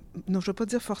 non, je ne veux pas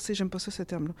dire forcer, j'aime pas ça ce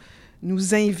terme-là.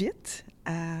 Nous invite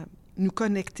à nous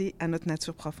connecter à notre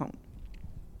nature profonde.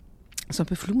 C'est un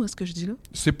peu flou, hein, ce que je dis là?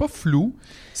 C'est pas flou,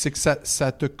 c'est que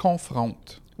ça te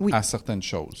confronte à certaines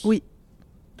choses. Oui.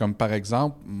 Comme par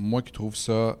exemple, moi qui trouve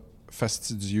ça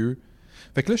fastidieux.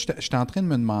 Fait que là, j'étais en train de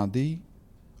me demander,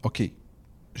 OK,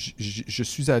 je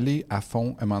suis allé à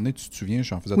fond. À un moment donné, tu te souviens,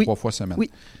 j'en faisais 3 fois semaine. Oui.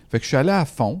 Fait que je suis allé à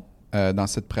fond dans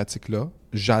cette pratique-là.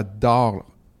 J'adore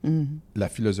la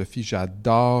philosophie,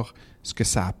 j'adore ce que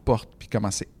ça apporte puis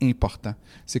comment c'est important.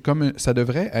 C'est comme ça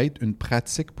devrait être une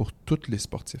pratique pour tous les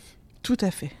sportifs. Tout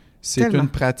à fait. C'est Tellement. une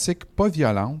pratique pas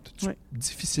violente. Tu peux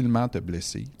difficilement te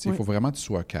blesser. Il faut vraiment que tu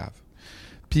sois cave.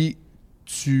 Puis,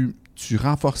 tu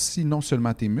renforces non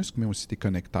seulement tes muscles, mais aussi tes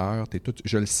connecteurs.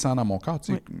 Je le sens dans mon corps.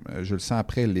 Je le sens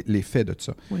après l'effet de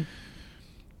ça. Oui.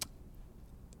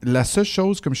 La seule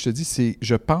chose, comme je te dis, c'est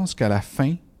je pense qu'à la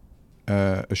fin,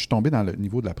 je suis tombé dans le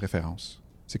niveau de la préférence.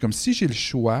 C'est comme si j'ai le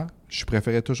choix, je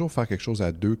préférais toujours faire quelque chose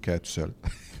à 2 qu'à tout seul.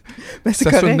 Ben, c'est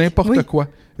ça correct. sonne n'importe quoi.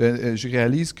 Je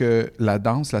réalise que la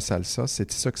danse, la salsa,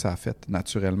 c'est ça que ça a fait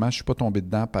naturellement. Je ne suis pas tombé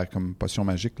dedans par comme potion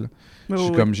magique. Là.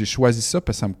 J'ai choisi ça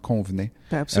parce que ça me convenait.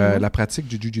 La pratique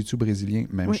du jiu-jitsu brésilien,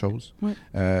 même chose. Oui.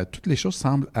 Toutes les choses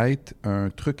semblent être un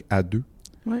truc à 2.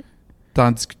 Oui.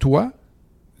 Tandis que toi,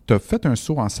 tu as fait un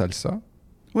saut en salsa.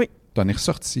 Oui. Tu en es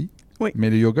ressorti. Oui.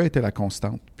 Mais le yoga était la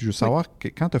constante. Puis je veux savoir que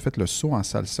quand tu as fait le saut en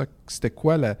salsa, c'était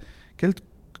quoi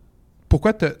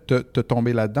pourquoi t'as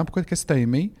tombé là-dedans? Qu'est-ce que tu as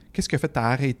aimé? Qu'est-ce qui a fait t'as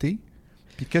arrêté?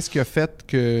 Puis qu'est-ce qui a fait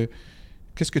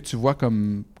qu'est-ce que tu vois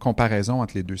comme comparaison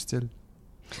entre les deux styles?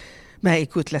 Ben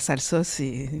écoute, la salsa,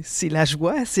 c'est la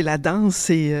joie, c'est la danse,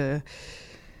 c'est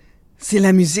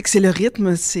la musique, c'est le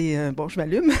rythme, c'est... bon, je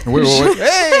m'allume. Oui.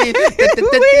 Hey!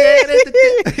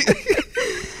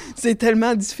 C'est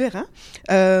tellement différent.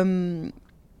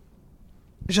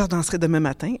 Je redanserai demain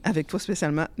matin, avec toi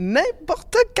spécialement,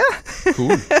 n'importe quand.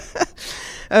 Cool.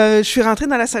 Je suis rentrée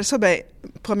dans la salsa,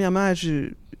 premièrement,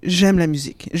 j'aime la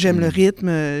musique. J'aime le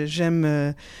rythme,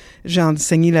 j'ai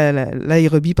enseigné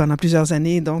l'aérobie pendant plusieurs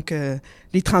années, donc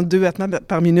les 32 battements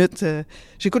par minute,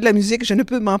 j'écoute la musique, je ne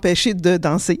peux m'empêcher de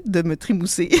danser, de me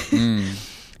trimousser.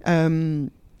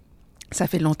 Ça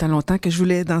fait longtemps que je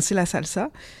voulais danser la salsa.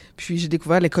 Puis j'ai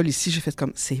découvert l'école ici, j'ai fait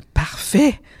comme, c'est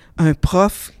parfait! Un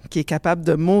prof qui est capable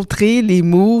de montrer les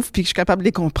moves, puis que je suis capable de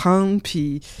les comprendre,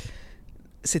 puis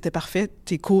c'était parfait.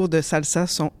 Tes cours de salsa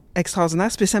sont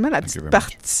extraordinaires, spécialement la petite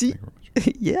partie.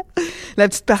 La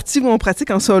petite partie où on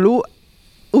pratique en solo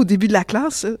au début de la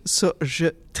classe, ça je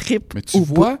trippe. Mais tu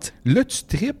vois, là, tu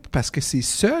tripes parce que c'est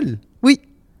seul. Oui.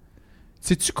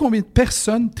 Sais-tu combien de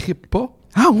personnes trippent pas?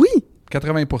 Ah oui?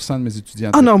 80% de mes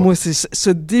étudiants. Ah non, moi, c'est ce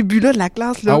début-là de la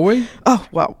classe, là. Ah oui? Ah,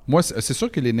 wow. Moi, c'est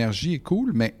sûr que l'énergie est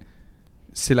cool, mais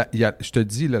je te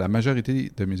dis, là, la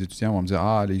majorité de mes étudiants vont me dire «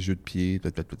 Ah, les jeux de pied... » Ah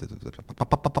Je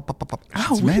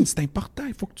dis, oui? man, c'est important,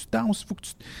 il faut que tu danses, il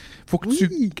faut que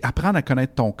tu apprennes à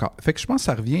connaître ton corps. Fait que je pense que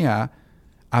ça revient à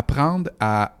apprendre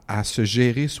à se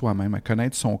gérer soi-même, à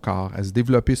connaître son corps, à se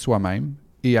développer soi-même,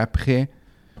 et après...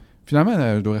 Finalement,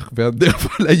 je devrais revenir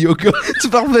faire la yoga. Tu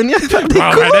vas revenir faire des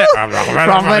cours? Tu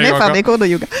vas revenir faire des cours de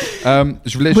yoga.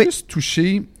 Je voulais juste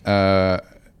toucher...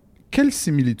 quelle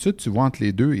similitude tu vois entre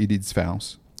les deux et les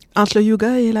différences? Entre le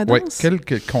yoga et la danse? Oui,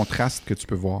 quel contraste que tu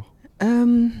peux voir?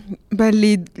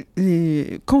 Les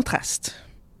contrastes.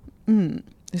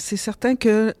 C'est certain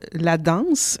que la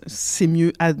danse, c'est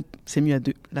mieux à deux.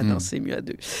 La danse, c'est mieux à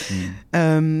deux.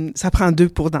 Ça prend deux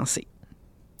pour danser.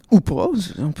 Ou pas.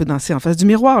 On peut danser en face du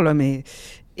miroir, là, mais...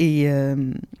 Et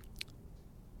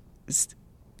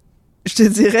je te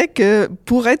dirais que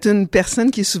pour être une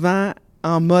personne qui est souvent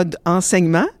en mode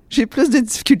enseignement, j'ai plus de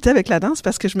difficultés avec la danse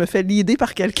parce que je me fais leader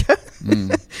par quelqu'un.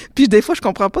 Puis des fois, je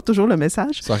comprends pas toujours le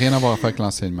message. Ça n'a rien à voir à faire avec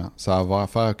l'enseignement. Ça a à voir à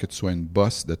faire que tu sois une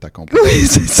boss de ta compagnie. Oui,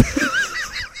 c'est ça.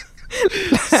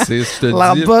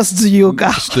 La boss du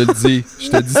yoga. Je te dis,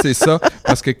 c'est ça.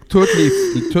 Parce que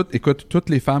toutes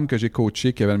les femmes que j'ai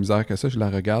coachées qui avaient la misère que ça, je la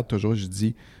regarde toujours, je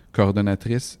dis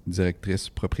coordonnatrice, directrice,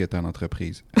 propriétaire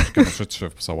d'entreprise. Comment ça tu fais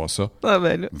pour savoir ça? Ah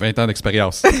ben là. 20 ans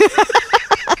d'expérience.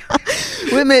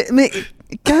 Oui, mais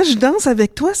quand je danse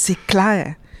avec toi, c'est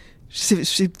clair.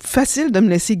 C'est facile de me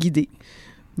laisser guider.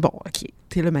 Bon, OK,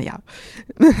 t'es le meilleur.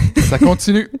 Ça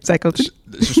continue. Ça continue.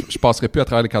 Je passerai plus à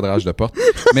travers les cadrages de porte.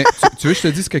 Mais tu veux que je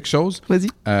te dise quelque chose? Vas-y.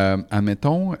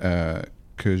 Admettons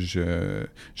que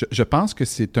je pense que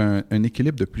c'est un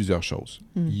équilibre de plusieurs choses.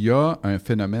 Il y a un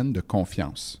phénomène de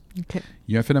confiance. Okay.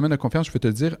 Il y a un phénomène de confiance. Je peux te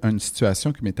dire une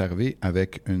situation qui m'est arrivée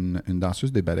avec une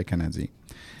danseuse des ballets canadiens.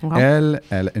 Wow. Elle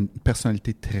a une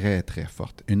personnalité très, très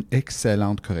forte. Une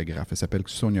excellente chorégraphe. Elle s'appelle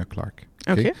Sonia Clark.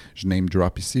 Okay? Je name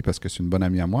drop ici parce que c'est une bonne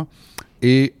amie à moi.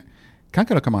 Et quand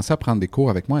elle a commencé à prendre des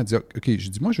cours avec moi, elle dit « OK, je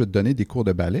dis, moi, je vais te donner des cours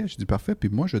de ballet. » Je dis « Parfait. Puis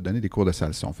moi, je vais te donner des cours de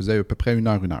salsa. » On faisait à peu près 1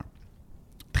 heure.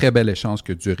 Très bel échange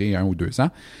qui a duré 1 ou 2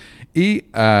 ans. Et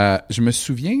je me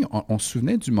souviens, on se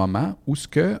souvenait du moment où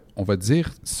on va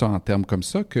dire ça en termes comme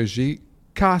ça, que j'ai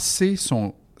cassé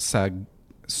son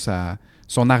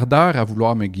ardeur à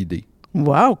vouloir me guider.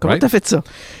 Wow! Comment tu as fait ça?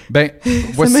 Bien,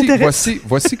 voici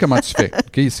comment tu fais.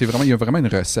 Okay? Il y a vraiment une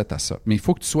recette à ça. Mais il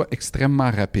faut que tu sois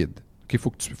extrêmement rapide. Okay? Il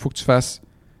faut que tu fasses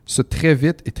ça très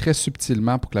vite et très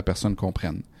subtilement pour que la personne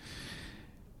comprenne.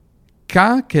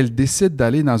 Quand elle décide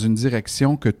d'aller dans une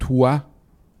direction que toi,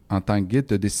 en tant que guide,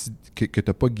 que tu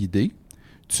n'as pas guidé,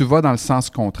 tu vas dans le sens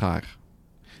contraire.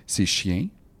 C'est chiant.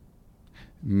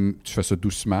 Tu fais ça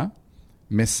doucement.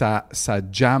 Mais ça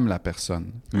jamme la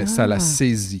personne. Mais ça la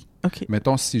saisit. Okay.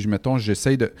 Mettons,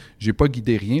 j'ai pas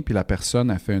guidé rien, puis la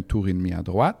personne a fait un tour et demi à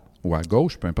droite ou à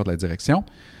gauche, peu importe la direction.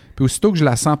 Puis aussitôt que je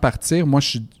la sens partir, moi,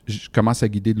 je commence à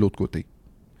guider de l'autre côté.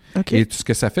 Okay. Et tout ce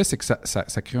que ça fait, c'est que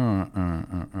ça crée un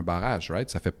barrage, right?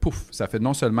 Ça fait pouf. Ça fait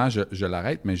non seulement je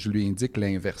l'arrête, mais je lui indique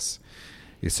l'inverse.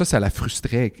 Et ça la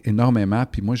frustrait énormément,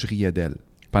 puis moi, je riais d'elle.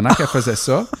 Pendant qu'elle faisait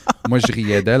ça, moi, je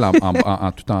riais d'elle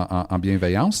en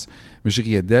bienveillance. Mais je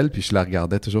riais d'elle, puis je la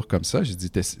regardais toujours comme ça. J'ai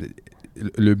dit,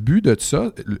 le but de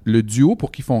ça, le duo,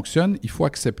 pour qu'il fonctionne, il faut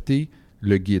accepter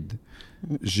le guide.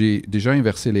 J'ai déjà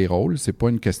inversé les rôles. C'est pas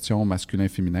une question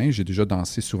masculin-féminin. J'ai déjà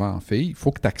dansé souvent en fille. Il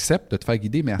faut que tu acceptes de te faire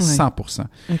guider, mais à 100%.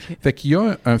 Okay. Fait qu'il y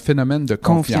a un phénomène de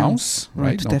confiance.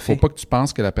 Right? Oui, donc, il ne faut pas que tu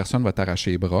penses que la personne va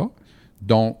t'arracher les bras.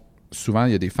 Donc, souvent,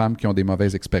 il y a des femmes qui ont des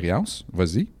mauvaises expériences.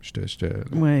 Vas-y, je te lâche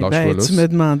tu me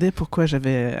demandais pourquoi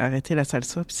j'avais arrêté la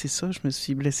salsa, puis c'est ça, je me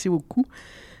suis blessée au cou.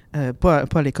 Pas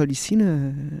à l'école ici, là.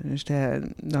 J'étais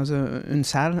dans une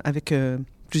salle avec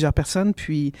plusieurs personnes,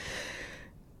 puis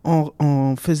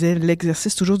on faisait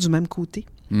l'exercice toujours du même côté.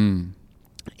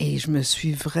 Et je me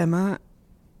suis vraiment...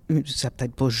 C'est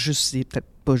peut-être pas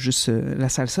juste la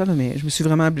salsa, là, mais je me suis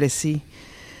vraiment blessée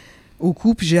au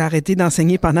cou, puis j'ai arrêté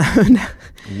d'enseigner pendant 1 an.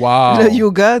 Wow! Le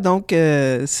yoga, donc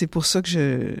c'est pour ça que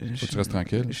Faut que tu restes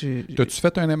tranquille. T'as-tu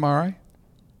fait un MRI?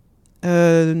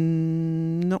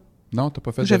 Non. Non, t'as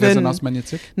pas fait de résonance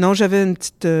magnétique? Non, j'avais une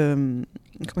petite...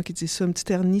 comment ils disent ça? Une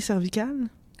petite hernie cervicale.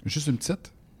 Juste une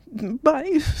petite? Ben...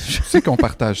 Tu sais qu'on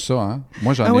partage ça, hein?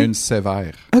 Moi, j'en ai une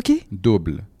sévère. OK.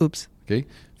 Double. Oups. OK?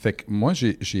 Fait que moi,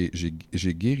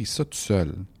 j'ai guéri ça tout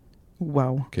seul.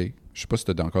 Wow. OK? Je sais pas si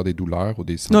tu as encore des douleurs ou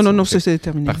des sensations. Non, ça c'est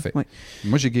terminé. Parfait. Ouais.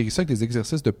 Moi, j'ai guéri ça avec des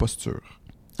exercices de posture.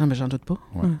 Ah, mais j'en doute pas.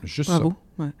 Ouais, juste bravo.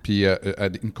 Ça. Ouais. Puis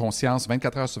une conscience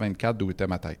 24 heures sur 24 d'où était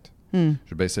ma tête.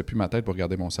 Je baissais plus ma tête pour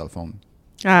regarder mon cell phone.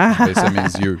 Je baissais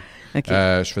mes yeux.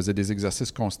 Okay. Je faisais des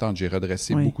exercices constants. J'ai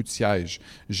redressé beaucoup de sièges.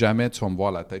 Jamais tu vas me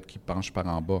voir la tête qui penche par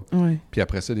en bas. Oui. Puis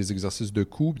après ça, des exercices de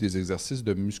cou, puis des exercices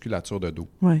de musculature de dos.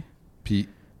 Oui. Puis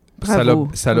Bravo.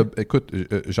 écoute,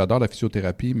 j'adore la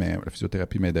physiothérapie, mais la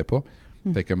physiothérapie ne m'aidait pas.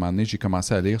 Fait qu'à un moment donné, j'ai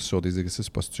commencé à lire sur des exercices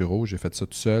posturaux. J'ai fait ça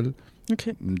tout seul.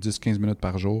 10-15 minutes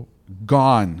par jour.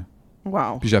 Gone!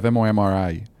 Wow. Puis j'avais mon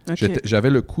MRI. Okay.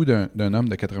 J'avais le cou d'un homme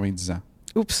de 90 ans.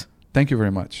 Oups. Thank you very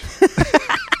much.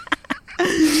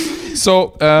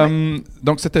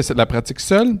 Donc, c'était la pratique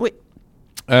seule. Oui.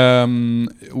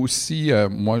 Aussi,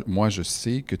 moi, je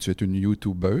sais que tu es une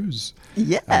YouTubeuse.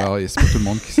 Yeah! Alors, c'est pas tout le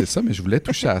monde qui sait ça, mais je voulais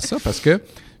toucher à ça parce que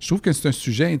je trouve que c'est un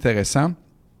sujet intéressant.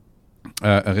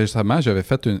 Récemment, j'avais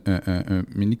fait une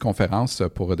mini-conférence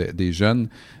pour des jeunes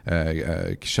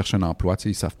qui cherchent un emploi. Ils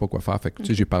ne savent pas quoi faire. Fait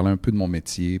que, j'ai parlé un peu de mon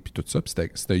métier puis tout ça. Puis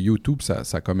c'était YouTube, ça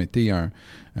a comme été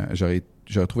j'aurais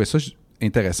trouvé ça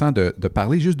intéressant de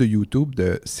parler juste de YouTube,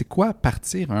 de c'est quoi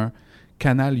partir un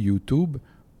canal YouTube,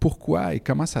 pourquoi et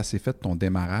comment ça s'est fait ton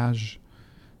démarrage.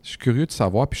 Je suis curieux de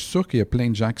savoir, puis je suis sûr qu'il y a plein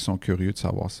de gens qui sont curieux de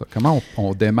savoir ça. Comment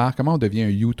on démarre, comment on devient un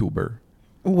YouTuber?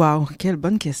 Wow, quelle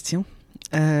bonne question.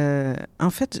 En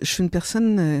fait, je suis une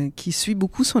personne qui suit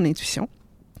beaucoup son intuition.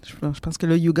 Je pense que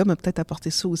le yoga m'a peut-être apporté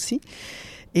ça aussi.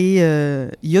 Et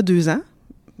il y a 2 ans,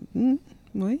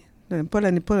 oui, pas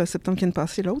le septembre qui vient de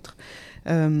passer, l'autre,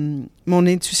 mon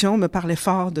intuition me parlait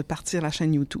fort de partir la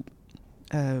chaîne YouTube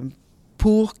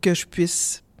pour que je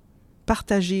puisse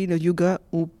partager le yoga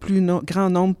au plus grand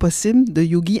nombre possible de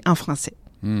yogis en français.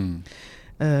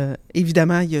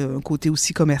 Évidemment, il y a un côté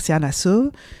aussi commercial à ça.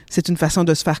 C'est une façon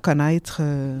de se faire connaître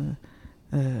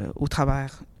au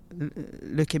travers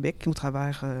le Québec, au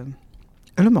travers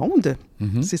le monde.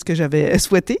 C'est ce que j'avais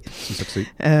souhaité. C'est ça que c'est.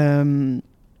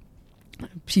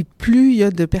 Puis plus il y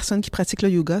a de personnes qui pratiquent le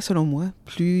yoga, selon moi,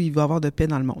 plus il va y avoir de paix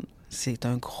dans le monde. C'est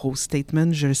un gros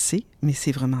statement, je le sais, mais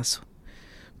c'est vraiment ça.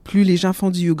 Plus les gens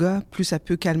font du yoga, plus ça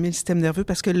peut calmer le système nerveux,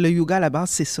 parce que le yoga, à la base,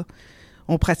 c'est ça.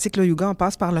 On pratique le yoga, on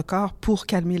passe par le corps pour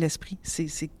calmer l'esprit. C'est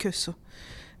que ça.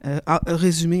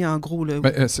 Résumé, en gros.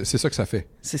 C'est ça que ça fait.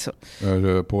 C'est ça.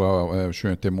 Je suis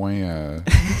un témoin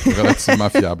relativement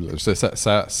fiable.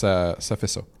 Ça fait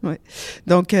ça. Oui.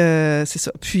 Donc, c'est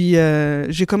ça. Puis,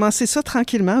 j'ai commencé ça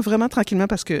tranquillement, vraiment tranquillement,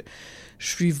 parce que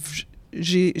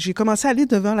j'ai commencé à aller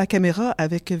devant la caméra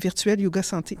avec Virtuel Yoga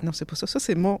Santé. Non, c'est pas ça. Ça,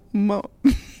 c'est mon...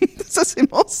 ça,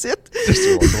 c'est mon site.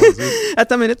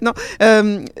 Attends une minute, non.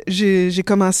 J'ai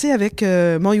commencé avec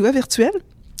mon yoga virtuel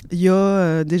il y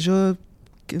a déjà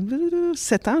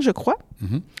 7 ans, je crois.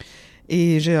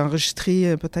 Et j'ai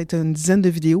enregistré peut-être une dizaine de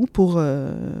vidéos pour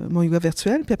mon yoga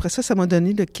virtuel. Puis après ça, ça m'a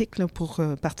donné le kick là, pour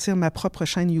partir ma propre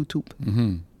chaîne YouTube.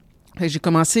 J'ai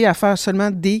commencé à faire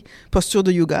seulement des postures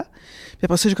de yoga. Puis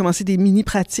après ça, j'ai commencé des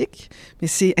mini-pratiques. Mais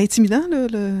c'est intimidant,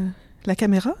 la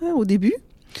caméra, au début.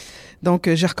 Donc,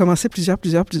 j'ai recommencé plusieurs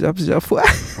fois.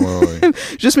 Ouais.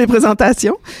 Juste mes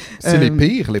présentations. C'est les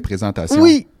pires, les présentations.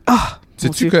 Oui. Ah!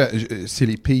 Sais-tu que c'est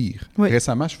les pires? Oui.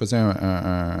 Récemment, je faisais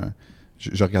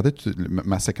je regardais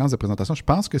ma séquence de présentation. Je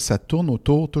pense que ça tourne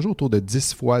toujours autour de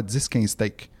 10 fois 10-15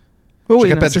 takes. Oui,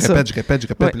 je répète.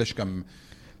 Ouais. Puis là, je suis comme...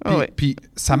 Puis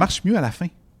ça marche mieux à la fin.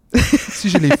 Si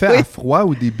je l'ai fait à froid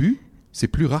au début, c'est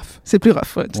plus rough. C'est plus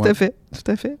rough, oui. Tout à fait.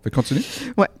 Fait continue.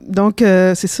 Oui. Donc,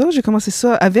 c'est ça. J'ai commencé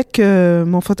ça avec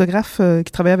mon photographe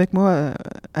qui travaillait avec moi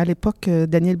à l'époque,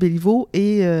 Daniel Béliveau,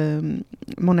 et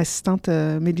mon assistante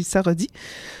Mélissa Rodi.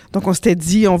 Donc, on s'était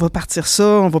dit, on va partir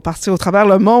au travers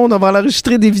le monde, on va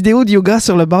enregistrer des vidéos de yoga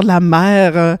sur le bord de la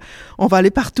mer, on va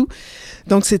aller partout.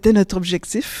 Donc, c'était notre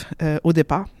objectif au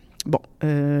départ. Bon,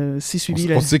 c'est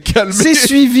suivi... On s'est calmé. C'est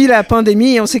suivi la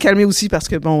pandémie et on s'est calmé aussi parce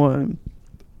que, bon...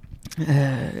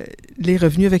 les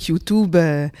revenus avec YouTube,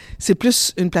 c'est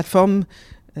plus une plateforme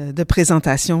de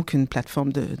présentation qu'une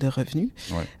plateforme de revenus.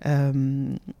 Ouais.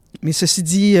 Mais ceci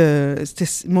dit,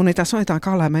 mon intention est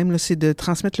encore la même, là, c'est de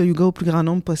transmettre le yoga au plus grand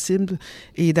nombre possible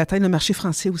et d'atteindre le marché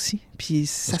français aussi. Puis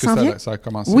ça s'en vient. Ça a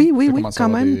commencé? Oui, quand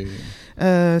même.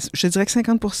 Je dirais que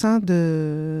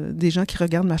 50% des gens qui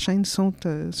regardent ma chaîne sont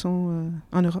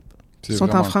en Europe.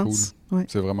 Sont en France. Cool. Ouais.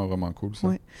 C'est vraiment, vraiment cool, ça.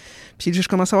 Ouais. Puis je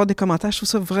commence à avoir des commentaires. Je trouve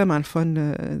ça vraiment le fun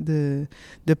de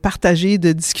partager,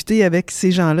 de discuter avec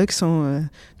ces gens-là qui sont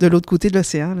de l'autre côté de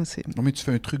l'océan. Là. Non, mais tu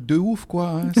fais un truc de ouf,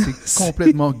 quoi. Hein? C'est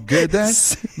complètement godin.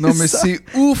 Non, mais c'est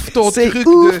ouf, ton truc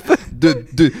ouf.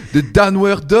 de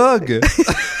downward dog.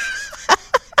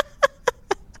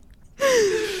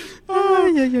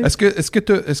 Aïe, aïe.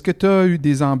 Est-ce que tu as eu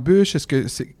des embûches?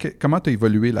 Comment tu as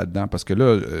évolué là-dedans? Parce que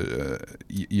là,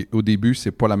 au début,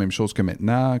 c'est pas la même chose que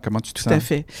maintenant. Comment tu te sens? Tout à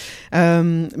fait.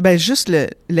 Juste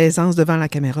l'aisance devant la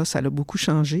caméra, ça l'a beaucoup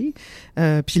changé.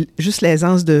 Puis juste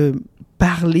l'aisance de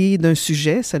parler d'un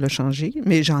sujet, ça l'a changé.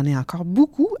 Mais j'en ai encore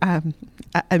beaucoup à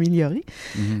améliorer.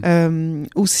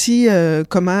 Aussi,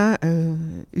 comment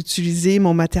utiliser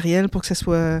mon matériel pour que ça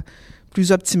soit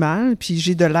plus optimal. Puis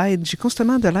j'ai de l'aide. J'ai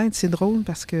constamment de l'aide. C'est drôle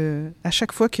parce que à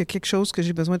chaque fois qu'il y a quelque chose que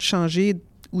j'ai besoin de changer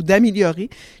ou d'améliorer,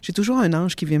 j'ai toujours un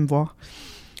ange qui vient me voir.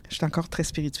 Je suis encore très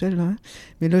spirituelle, là. Hein?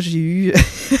 Mais là, j'ai eu...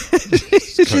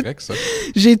 C'est correct, ça.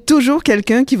 J'ai toujours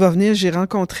quelqu'un qui va venir. J'ai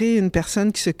rencontré une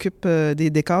personne qui s'occupe des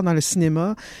décors dans le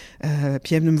cinéma. Puis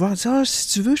elle est venue me voir. Elle dit « Ah, si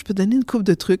tu veux, je peux te donner une coupe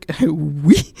de trucs. »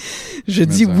 Oui. Je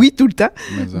dis oui tout le temps.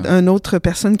 Une autre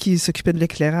personne qui s'occupait de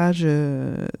l'éclairage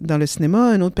dans le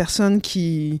cinéma. Une autre personne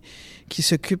qui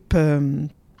s'occupe...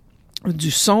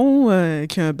 du son,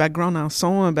 qui a un background en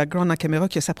son, un background en caméra,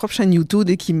 qui a sa propre chaîne YouTube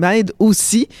et qui m'aide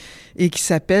aussi et qui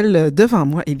s'appelle Devant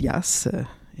moi, Elias.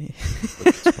 J'ai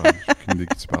aucune idée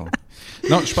que tu parles.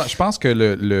 Non, je pense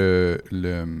que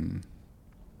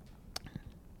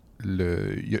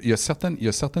il y a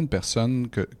certaines personnes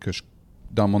que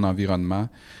dans mon environnement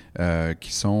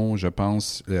qui sont, je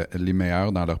pense, les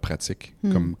meilleures dans leur pratique,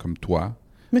 comme toi.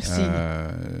 Merci.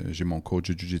 J'ai mon coach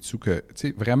de Jiu-Jitsu que, tu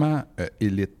sais, vraiment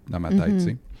élite dans ma tête, tu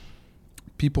sais.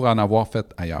 Puis pour en avoir fait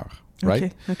ailleurs,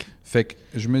 right? OK. Fait que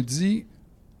je me dis,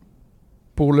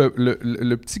 pour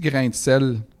le petit grain de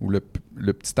sel ou le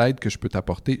petit aide que je peux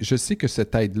t'apporter, je sais que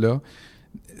cette aide-là,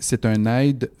 c'est une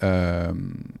aide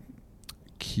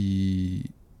qui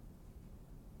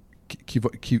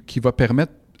va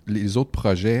permettre les autres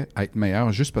projets à être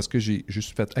meilleurs juste parce que j'ai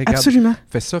juste fait hey, Absolument.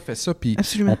 Regarde, fais ça, puis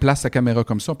on place la caméra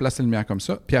comme ça, on place la lumière comme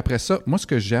ça. Puis après ça, moi, ce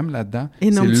que j'aime là-dedans,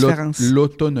 c'est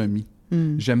l'autonomie.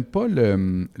 J'aime pas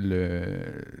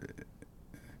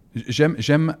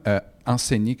J'aime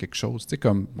enseigner quelque chose. Tu sais,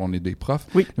 comme on est des profs.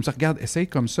 Oui. Comme ça, regarde, essaye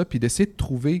comme ça, puis d'essayer de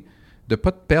trouver, de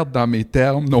pas te perdre dans mes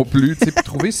termes non plus. Tu sais, puis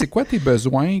trouver c'est quoi tes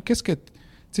besoins, qu'est-ce que... Tu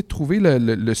sais, trouver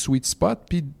le sweet spot,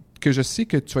 puis que je sais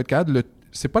que tu vas être capable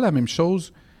c'est pas la même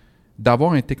chose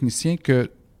d'avoir un technicien que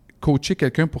coacher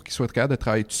quelqu'un pour qu'il soit capable de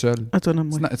travailler tout seul. Autonome,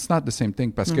 oui. It's not the same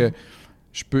thing. Parce que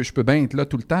je peux bien être là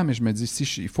tout le temps, mais je me dis,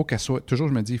 il faut qu'elle soit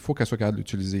capable de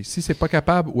l'utiliser. Si c'est pas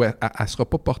capable ou elle sera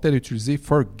pas portée à l'utiliser,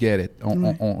 forget it.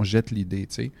 On jette l'idée,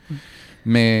 tu sais.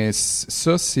 Mais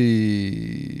ça, c'est...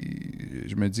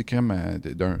 Je me dis, crème,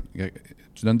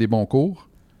 tu donnes des bons cours.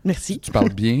 Merci. Tu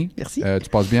parles bien. Merci. Tu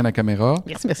passes bien à la caméra.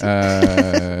 Merci. Tu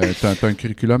as un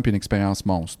curriculum et une expérience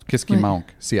monstre. Qu'est-ce qui manque?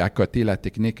 C'est à côté la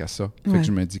technique à ça. Fait que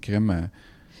je me dis, crème,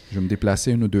 je vais me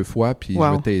déplacer 1 ou 2 fois, puis je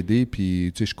vais t'aider,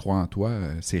 puis tu sais, je crois en toi.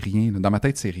 C'est rien. Dans ma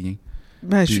tête, c'est rien.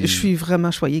 Je suis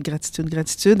vraiment choyée.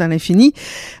 Gratitude à l'infini.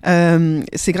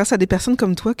 C'est grâce à des personnes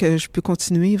comme toi que je peux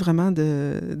continuer vraiment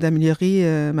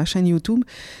d'améliorer ma chaîne YouTube.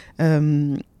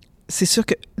 C'est sûr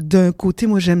que d'un côté,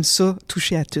 moi, j'aime ça,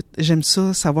 toucher à tout. J'aime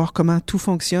ça, savoir comment tout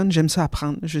fonctionne. J'aime ça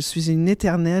apprendre. Je suis une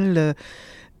éternelle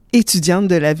étudiante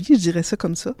de la vie, je dirais ça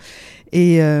comme ça.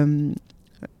 Et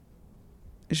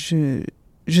je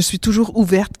suis toujours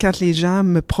ouverte quand les gens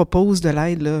me proposent de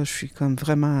l'aide. Là, je suis comme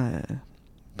vraiment,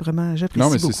 j'apprécie beaucoup. Non,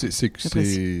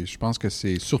 mais je pense que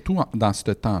c'est surtout dans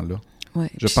ce temps-là. Ouais,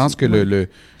 je pense que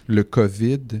le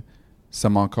COVID... ça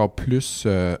m'a encore plus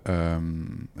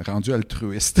rendu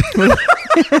altruiste.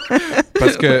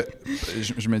 Parce que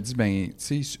je me dis, ben,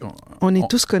 tu sais... On est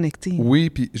tous connectés. Oui,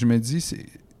 puis je me dis,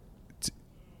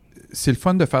 c'est le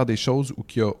fun de faire des choses où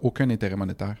il n'y a aucun intérêt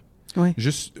monétaire. Oui.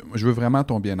 Juste, je veux vraiment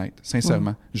ton bien-être,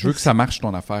 sincèrement. Oui. Je veux que ça marche,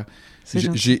 ton affaire.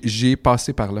 J'ai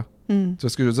passé par là. Tu vois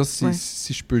ce que je veux dire?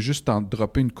 Si je peux juste t'en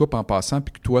dropper une coupe en passant,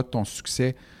 puis que toi, ton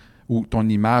succès... où ton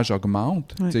image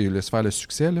augmente, tu sais, laisse faire le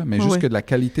succès, là, mais juste que la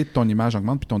qualité de ton image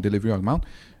augmente puis ton delivery augmente,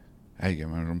 hey,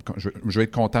 je vais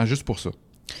être content juste pour ça.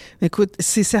 Écoute,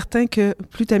 c'est certain que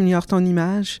plus tu améliores ton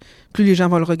image, plus les gens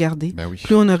vont le regarder,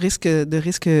 plus on a risque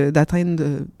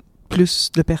d'atteindre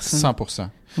plus de personnes. 100%.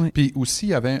 Oui. Puis aussi, il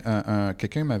y avait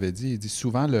quelqu'un m'avait dit, il dit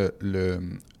souvent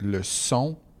le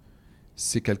son,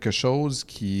 c'est quelque chose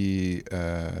qui est,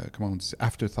 comment on dit,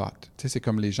 afterthought. Tu sais, c'est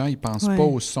comme les gens, ils pensent pas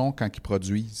au son quand ils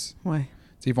produisent. Ouais. Tu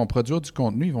sais, ils vont produire du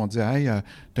contenu, ils vont dire « Hey,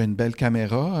 tu as une belle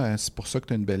caméra, c'est pour ça que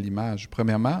tu as une belle image. »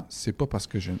 Premièrement, c'est pas parce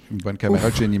que j'ai une bonne caméra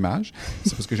que j'ai une image,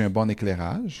 c'est parce que j'ai un bon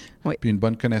éclairage, puis une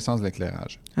bonne connaissance de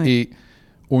l'éclairage. Oui. Et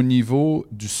au niveau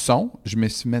du son, je me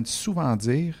suis même souvent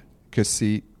dire que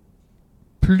c'est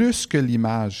plus que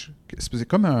l'image. C'est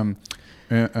comme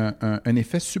un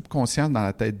effet subconscient dans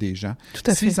la tête des gens. Tout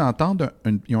à fait. S'ils entendent,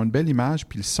 ils ont une belle image,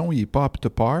 puis le son, il n'est pas up to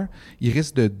par, ils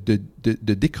risquent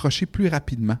de décrocher plus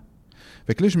rapidement.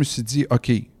 Fait que là, je me suis dit,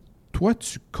 OK, toi,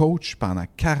 tu coaches pendant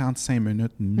 45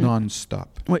 minutes non-stop.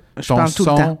 Oui, je ton parle tout le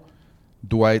temps. son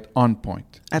doit être on point.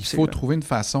 Absolument. Il faut trouver une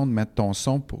façon de mettre ton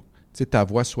son pour que ta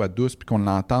voix soit douce puis qu'on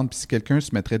l'entende. Puis si quelqu'un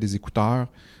se mettrait des écouteurs,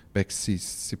 ben que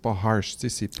c'est pas harsh,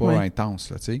 c'est pas intense.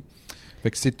 Là,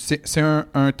 fait que c'est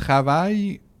un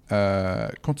travail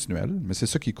continuel, mais c'est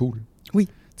ça qui est cool. Oui.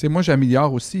 Moi,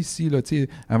 j'améliore aussi ici. Là,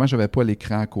 avant, je n'avais pas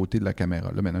l'écran à côté de la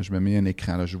caméra. Là, maintenant, je me mets un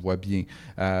écran, là, je vois bien.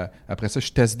 Après ça,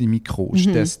 je teste des micros, je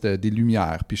teste des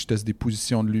lumières, puis je teste des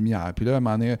positions de lumière. Puis là, à un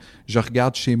moment donné, je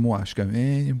regarde chez moi. Je suis comme,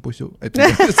 j'aime pas ça. Et puis,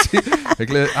 fait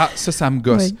que là, ça me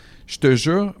gosse. Oui. Je te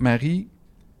jure, Marie,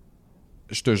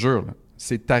 là,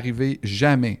 c'est arrivé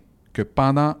jamais que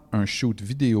pendant un shoot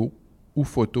vidéo ou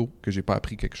photo que j'ai pas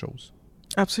appris quelque chose.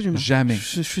 Absolument. Jamais.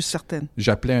 Je suis certaine.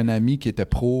 J'appelais un ami qui était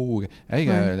pro. Hey,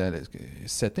 le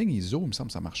setting ISO, il me semble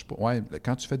que ça ne marche pas. Ouais,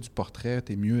 quand tu fais du portrait,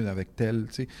 tu es mieux avec tel.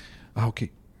 Tu sais. Ah,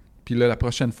 OK. Puis là, la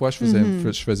prochaine fois, je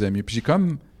faisais mieux. Puis j'ai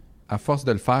comme, à force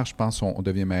de le faire, je pense qu'on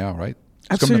devient meilleur, right?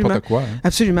 C'est Absolument. comme n'importe quoi. Hein?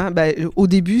 Absolument. Ben, au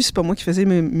début, c'est pas moi qui faisais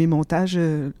mes montages.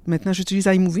 Maintenant, j'utilise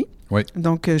iMovie. Oui.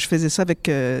 Donc, je faisais ça avec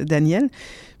Daniel.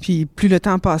 Puis, plus le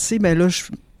temps passait, ben là,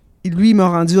 lui, il m'a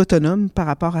rendu autonome par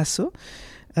rapport à ça.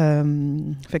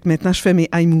 Fait que maintenant, je fais mes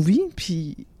iMovie,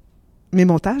 puis mes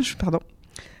montages, pardon.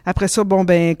 Après ça,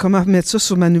 comment mettre ça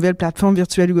sur ma nouvelle plateforme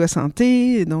virtuelle Yoga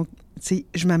Santé. Donc,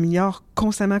 je m'améliore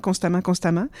constamment.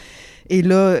 Et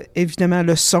là, évidemment,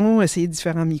 le son, essayer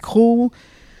différents micros.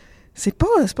 C'est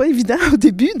pas évident au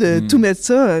début de tout mettre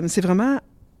ça. C'est vraiment,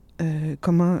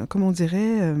 comment on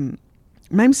dirait,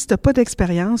 même si tu n'as pas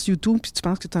d'expérience YouTube puis tu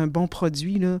penses que tu as un bon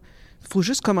produit, là, il faut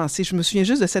juste commencer. Je me souviens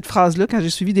juste de cette phrase-là quand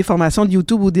j'ai suivi des formations de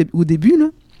YouTube au début.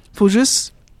 Il faut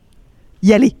juste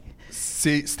y aller.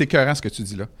 C'est écœurant ce que tu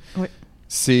dis là. Oui.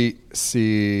 C'est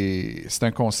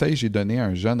un conseil que j'ai donné à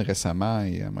un jeune récemment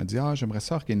et elle m'a dit « Ah, j'aimerais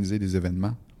ça organiser des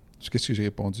événements. » Qu'est-ce que j'ai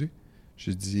répondu?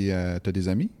 J'ai dit « T'as des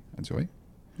amis? » Elle dit « Oui. »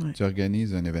 Tu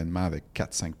organises un événement avec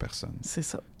 4-5 personnes. C'est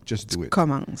ça. Just do it.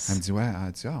 Commence. Elle me dit « Ouais. »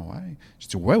 Elle dit « Ah ouais. » Je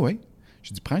dis « Ouais. »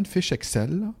 Je dis « Prends une fiche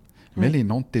Excel, là. Mets les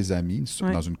noms de tes amis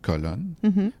dans une colonne,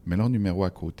 mets leur numéro à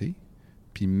côté,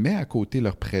 puis mets à côté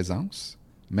leur présence,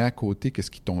 mets à côté qu'est-ce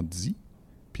qu'ils t'ont dit,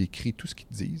 puis écris tout ce qu'ils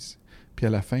te disent, puis à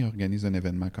la fin, organise un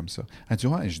événement comme ça. Elle dit,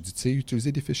 ouais, je dis, tu sais,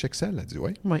 utiliser des fiches Excel? Elle dit,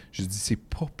 oui. Je dis, c'est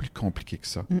pas plus compliqué que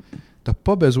ça. Tu n'as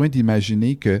pas besoin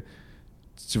d'imaginer que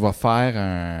tu vas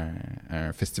faire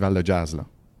un festival de jazz, là.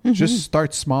 Juste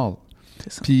start small.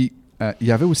 C'est ça. Puis, il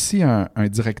y avait aussi un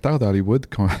directeur d'Hollywood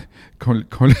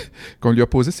qu'on lui a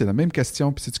posé, c'est la même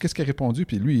question. Puis sais-tu qu'est-ce qu'il a répondu?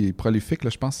 Puis lui, il est prolifique, là,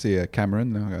 je pense que c'est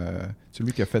Cameron, là,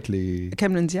 celui qui a fait les...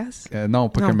 Cameron Diaz? Non,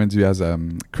 pas Cameron Diaz.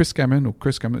 Chris Cameron.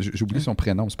 J'oublie son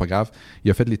prénom, c'est pas grave. Il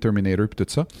a fait les Terminator puis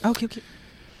tout ça. Ah, OK.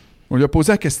 On lui a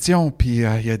posé la question, puis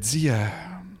il a dit...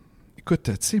 Écoute,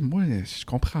 tu sais, moi, je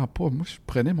comprends pas. Moi, je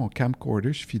prenais mon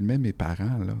camcorder, je filmais mes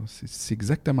parents, là. C'est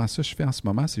exactement ça que je fais en ce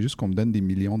moment, c'est juste qu'on me donne des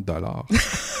millions de dollars.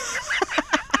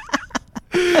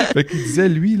 Fait qu'il disait,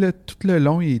 lui, là, tout le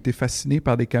long, il était fasciné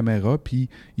par des caméras, puis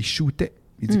il shootait.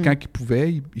 Il dit, quand il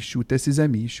pouvait, il shootait ses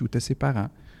amis, il shootait ses parents.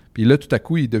 Puis là, tout à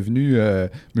coup, il est devenu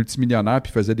multimillionnaire, puis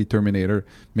il faisait des Terminator.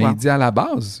 Mais il dit, à la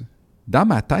base, dans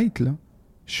ma tête, là,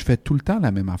 je fais tout le temps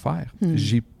la même affaire.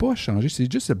 J'ai pas changé.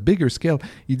 C'est juste a bigger scale.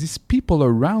 Il dit, c'est people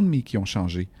around me qui ont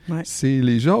changé. Ouais. C'est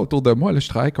les gens autour de moi. Là, je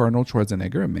travaille avec Arnold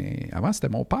Schwarzenegger, mais avant, c'était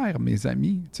mon père, mes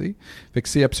amis, tu sais. Fait que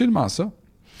c'est absolument ça.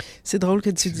 C'est drôle que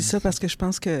tu dis ça parce que je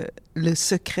pense que le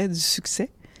secret du succès,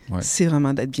 c'est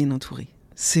vraiment d'être bien entouré.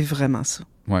 C'est vraiment ça.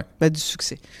 Ouais. Du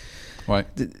succès. Ouais.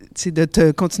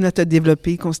 De continuer à te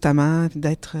développer constamment,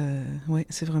 d'être...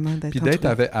 c'est vraiment d'être puis d'être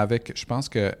avec je pense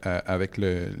qu'avec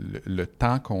le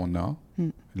temps qu'on a,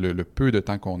 le peu de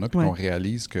temps qu'on a, puis qu'on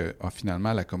réalise que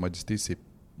finalement, la commodité, c'est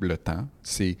le temps.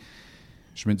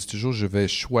 Je me dis toujours, je vais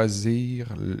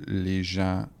choisir les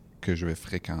gens que je vais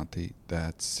fréquenter.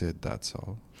 That's it, that's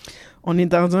all. On est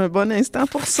dans un bon instant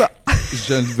pour ça.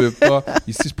 Je ne veux pas.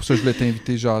 Ici, c'est pour ça que je voulais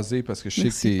t'inviter jaser, parce que je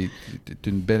sais que tu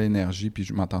as une belle énergie, puis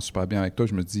je m'entends super bien avec toi.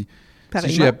 Je me dis,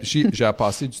 si j'ai à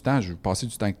passer du temps, je veux passer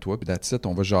du temps avec toi, puis that's it,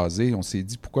 on va jaser. On s'est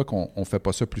dit, pourquoi qu'on ne fait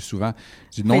pas ça plus souvent?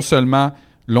 Je dis, non seulement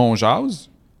l'on jase,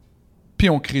 puis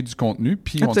on crée du contenu,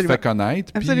 puis on te fait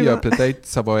connaître, puis peut-être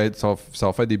ça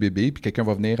va faire des bébés, puis quelqu'un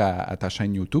va venir à ta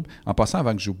chaîne YouTube. En passant,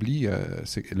 avant que j'oublie,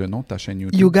 c'est le nom de ta chaîne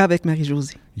YouTube. Yoga avec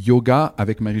Marie-Josée. Yoga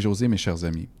avec Marie-Josée, mes chers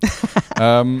amis.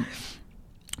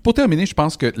 Pour terminer, je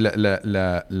pense que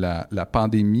la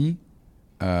pandémie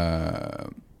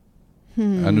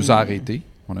elle nous a arrêtés.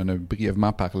 On en a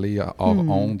brièvement parlé hors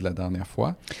onde la dernière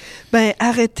fois. Bien,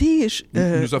 arrêter...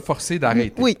 Il nous a forcé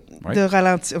d'arrêter. Oui, de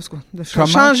ralentir, de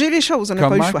changer les choses, on n'a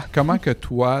pas eu le choix. Comment que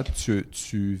toi,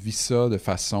 tu vis ça de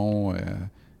façon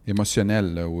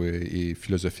émotionnelle là, et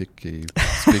philosophique et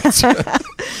spirituelle?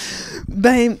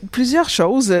 Bien, plusieurs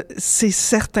choses. C'est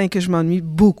certain que je m'ennuie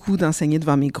beaucoup d'enseigner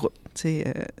devant mes groupes.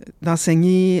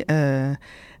 D'enseigner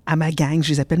à ma gang, je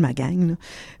les appelle ma gang,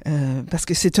 là, parce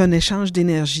que c'est un échange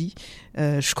d'énergie.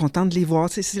 Je suis contente de les voir.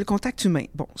 C'est le contact humain.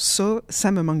 Bon,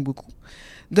 ça me manque beaucoup.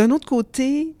 D'un autre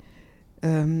côté,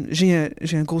 j'ai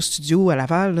un gros studio à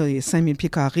Laval, là, il y a 5000 pieds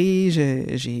carrés,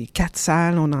 j'ai 4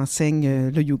 salles, on enseigne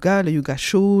le yoga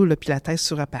chaud, le pilates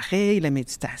sur appareil, la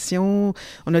méditation,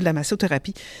 on a de la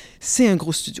massothérapie. C'est un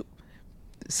gros studio.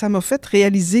 Ça m'a fait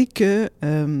réaliser que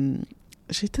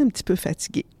j'étais un petit peu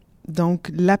fatiguée.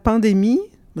 Donc, la pandémie,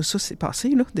 ça c'est passé,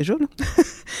 là, déjà, là.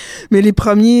 Mais les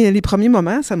premiers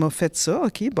moments, ça m'a fait ça.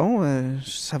 OK, bon,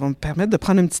 ça va me permettre de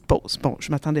prendre une petite pause. Bon, je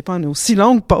ne m'attendais pas à une aussi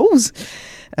longue pause.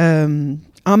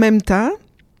 En même temps,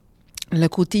 le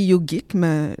côté yogique,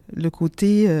 le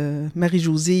côté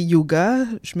Marie-Josée yoga,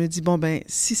 je me dis, bon, ben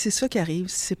si c'est ça qui arrive,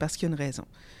 c'est parce qu'il y a une raison.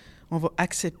 On va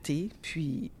accepter,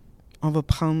 puis on va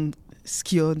prendre ce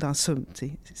qu'il y a dans ça.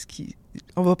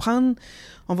 On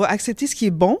va accepter ce qui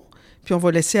est bon, puis on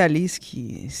va laisser aller ce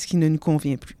qui ne nous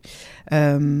convient plus.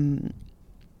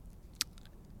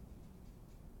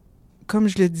 Comme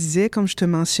je le disais, comme je te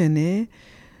mentionnais,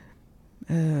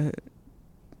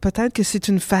 peut-être que c'est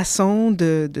une façon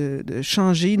de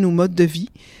changer nos modes de vie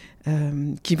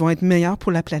qui vont être meilleurs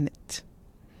pour la planète.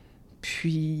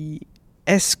 Puis,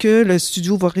 est-ce que le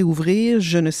studio va réouvrir?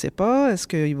 Je ne sais pas. Est-ce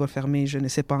qu'il va fermer? Je ne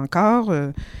sais pas encore.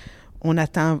 On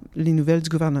attend les nouvelles du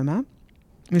gouvernement.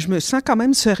 Mais je me sens quand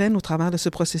même sereine au travers de ce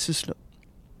processus-là.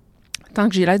 Tant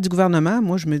que j'ai l'aide du gouvernement,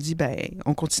 moi, je me dis, ben,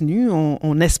 on continue,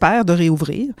 on espère de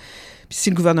réouvrir. Puis si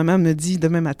le gouvernement me dit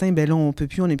demain matin, ben là, on peut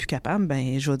plus, on n'est plus capable,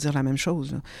 ben, je vais dire la même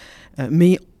chose.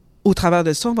 Mais au travers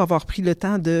de ça, on va avoir pris le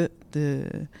temps de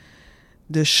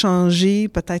changer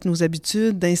peut-être nos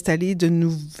habitudes, d'installer de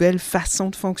nouvelles façons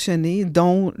de fonctionner,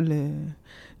 dont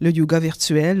le yoga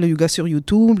virtuel, le yoga sur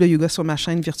YouTube, le yoga sur ma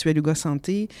chaîne virtuelle Yoga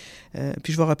Santé.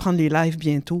 Puis je vais reprendre les lives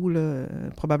bientôt, là,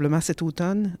 probablement cet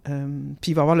automne.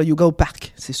 Puis il va y avoir le yoga au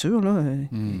parc, c'est sûr, là,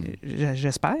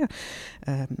 j'espère.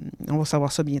 On va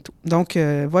savoir ça bientôt. Donc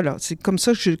voilà, c'est comme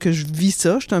ça que je vis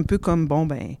ça. Je suis un peu comme, bon,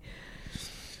 ben,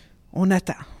 on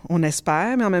attend, on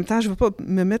espère, mais en même temps, je ne veux pas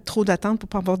me mettre trop d'attente pour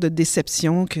ne pas avoir de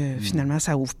déception que finalement,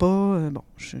 ça n'ouvre pas. Bon,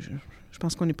 je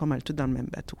pense qu'on est pas mal tous dans le même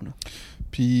bateau, là.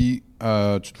 Puis,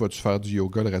 tu vas-tu faire du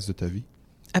yoga le reste de ta vie?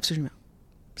 Absolument.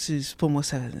 Pour moi,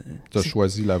 ça... Tu as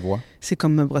choisi la voie? C'est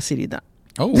comme me brosser les dents.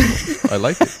 Oh, I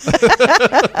like it.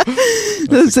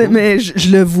 Cool. Mais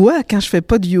je le vois, quand je fais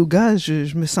pas de yoga,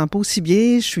 je me sens pas aussi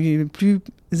bien, je suis plus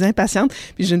impatiente.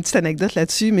 Puis j'ai une petite anecdote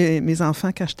là-dessus. Mes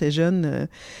enfants, quand j'étais jeune,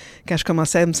 quand je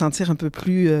commençais à me sentir un peu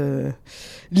plus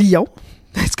lion,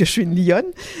 parce que je suis une lionne,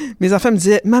 mes enfants me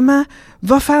disaient « Maman,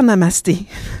 va faire namasté. »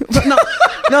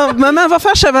 Non, maman, va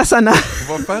faire Shavasana.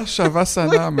 Va faire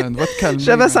Shavasana, oui. Man. Va te calmer.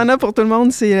 Shavasana, pour tout le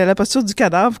monde, c'est la posture du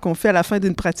cadavre qu'on fait à la fin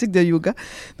d'une pratique de yoga.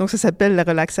 Donc, ça s'appelle la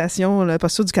relaxation, la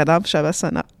posture du cadavre,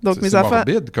 Shavasana. Donc, c'est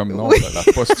morbide comme nom, oui.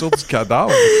 La posture du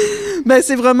cadavre. Ben,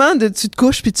 c'est vraiment tu te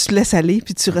couches, puis tu te laisses aller,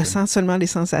 puis tu ressens seulement les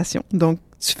sensations. Donc,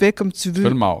 tu fais comme tu veux. Tu fais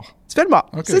le mort. Tu fais le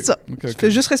mort, c'est ça. Tu fais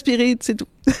juste respirer, c'est tout.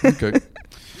 OK.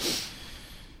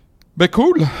 Ben,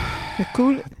 cool.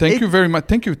 Cool. Thank you very much.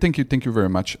 Thank you very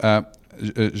much.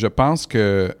 Je pense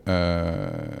que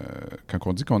quand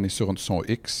on dit qu'on est sur son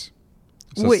X,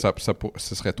 ça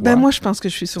serait toi. Ben moi, je pense que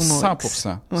je suis sur mon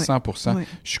 100%, X. 100%. Oui.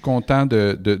 Je suis content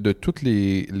de toutes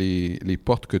les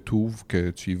portes que tu ouvres,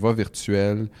 que tu y vas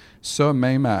virtuel. Ça,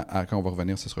 même quand on va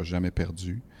revenir, ça ne sera jamais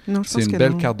perdu. Non, c'est une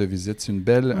belle carte de visite, c'est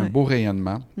un beau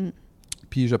rayonnement.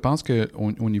 Puis je pense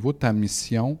qu'au niveau de ta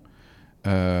mission,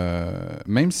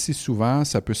 même si souvent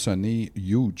ça peut sonner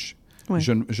huge,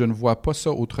 je ne vois pas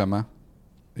ça autrement,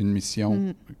 une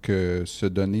mission, que se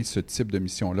donner ce type de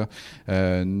mission-là.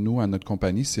 Nous, à notre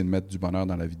compagnie, c'est de mettre du bonheur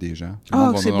dans la vie des gens. Tout le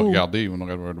monde va nous regarder.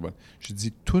 Je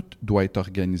dis, tout doit être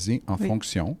organisé en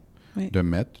fonction de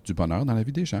mettre du bonheur dans la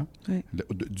vie des gens. Oui.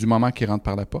 Du moment qu'ils rentrent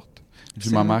par la porte, du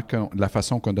moment de la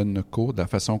façon qu'on donne nos cours, de la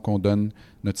façon qu'on donne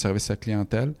notre service à la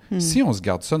clientèle. Si on se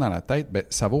garde ça dans la tête, ben,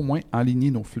 ça va au moins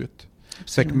aligner nos flûtes.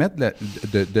 Fait que mettre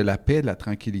de la paix, de la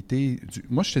tranquillité,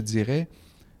 moi je te dirais,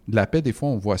 de la paix, des fois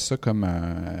on voit ça comme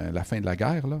la fin de la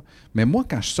guerre, là. Mais moi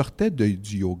quand je sortais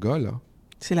du yoga, là,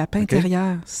 c'est la paix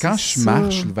intérieure. Quand je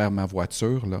marche vers ma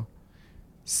voiture, là,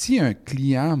 si un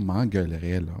client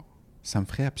m'engueulerait, là, ça me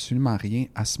ferait absolument rien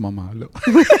à ce moment-là.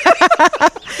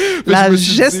 La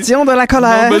gestion de la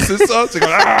colère. Non, mais c'est ça. C'est comme...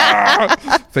 Ah!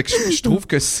 Fait que je trouve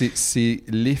que c'est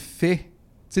l'effet. Tu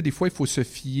sais, des fois, il faut se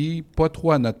fier pas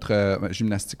trop à notre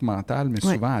gymnastique mentale, mais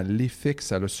souvent à l'effet que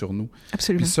ça a sur nous.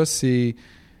 Absolument. Puis ça, c'est...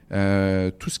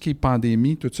 tout ce qui est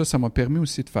pandémie, tout ça, ça m'a permis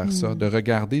aussi de faire ça, de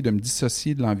regarder, de me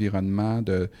dissocier de l'environnement,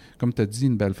 comme tu as dit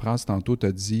une belle phrase tantôt, tu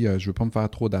as dit « je veux pas me faire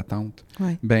trop d'attentes ».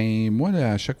 Ben moi,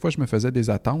 là, à chaque fois que je me faisais des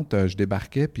attentes, je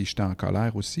débarquais, puis j'étais en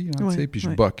colère aussi, hein, tu sais, puis je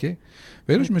boquais.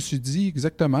 Et là, je me suis dit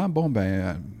exactement,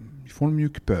 ils font le mieux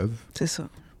qu'ils peuvent. C'est ça.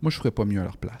 Moi, je ferais pas mieux à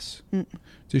leur place. Tu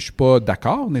sais, je suis pas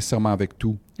d'accord nécessairement avec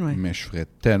tout, mais je ferais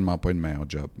tellement pas une meilleure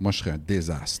job. Moi, je serais un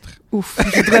désastre. Ouf,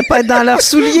 je voudrais pas être dans leurs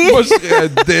souliers. Moi, je serais un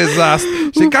désastre.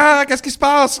 Qu'est-ce qui se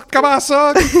passe? Comment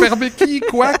ça? Fermer qui?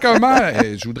 Quoi? Comment?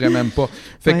 Je voudrais même pas.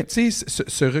 Fait que, tu sais,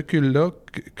 ce recul-là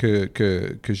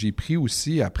que j'ai pris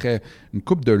aussi après une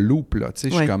coupe de loupe, là, tu sais,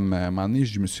 je suis comme, à un moment donné,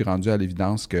 je me suis rendu à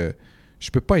l'évidence que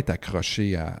je peux pas être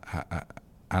accroché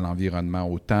à l'environnement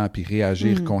autant, puis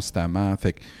réagir constamment.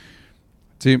 Fait que,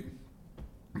 tu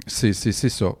sais, c'est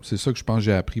ça. C'est ça que je pense que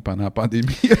j'ai appris pendant la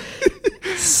pandémie.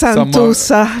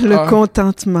 Santosa, le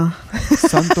contentement.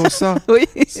 Santosa? Oui.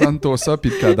 Santosa, puis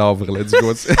le cadavre, là, du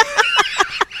côté.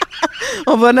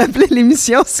 On va l'appeler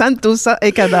l'émission Santosa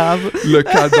et cadavre. Le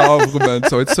cadavre, man.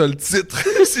 Ça va être ça le titre.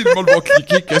 Si le monde va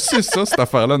cliquer, qu'est-ce que c'est ça, cette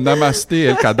affaire-là? Namasté et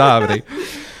le cadavre.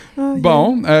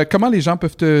 Bon, comment les gens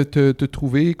peuvent te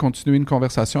trouver, continuer une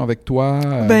conversation avec toi?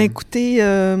 Ben écoutez,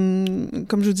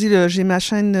 comme je vous dis, là, j'ai ma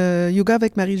chaîne Yoga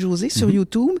avec Marie-Josée sur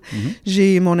YouTube.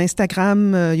 J'ai mon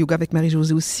Instagram Yoga avec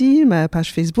Marie-Josée aussi, ma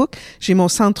page Facebook. J'ai mon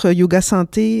centre Yoga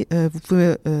Santé. Vous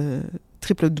pouvez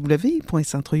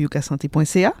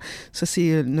www.centreyogasanté.ca. Ça,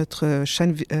 c'est notre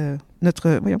chaîne,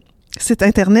 site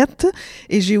Internet.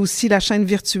 Et j'ai aussi la chaîne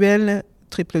virtuelle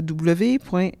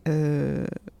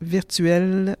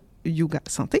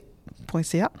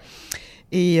www.virtuelyogasanté.ca.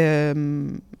 Et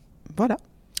voilà.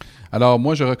 Alors,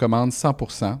 moi, je recommande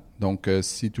 100%. Donc,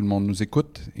 si tout le monde nous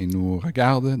écoute et nous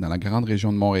regarde dans la grande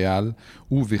région de Montréal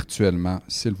ou virtuellement,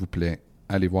 s'il vous plaît,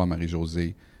 allez voir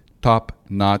Marie-Josée,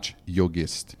 top-notch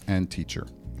yogiste and teacher.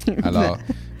 Alors,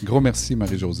 gros merci,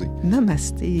 Marie-Josée.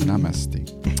 Namasté. Namasté.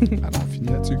 Alors, on finit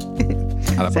là-dessus.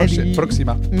 À la prochaine.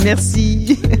 Proxima.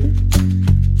 Merci.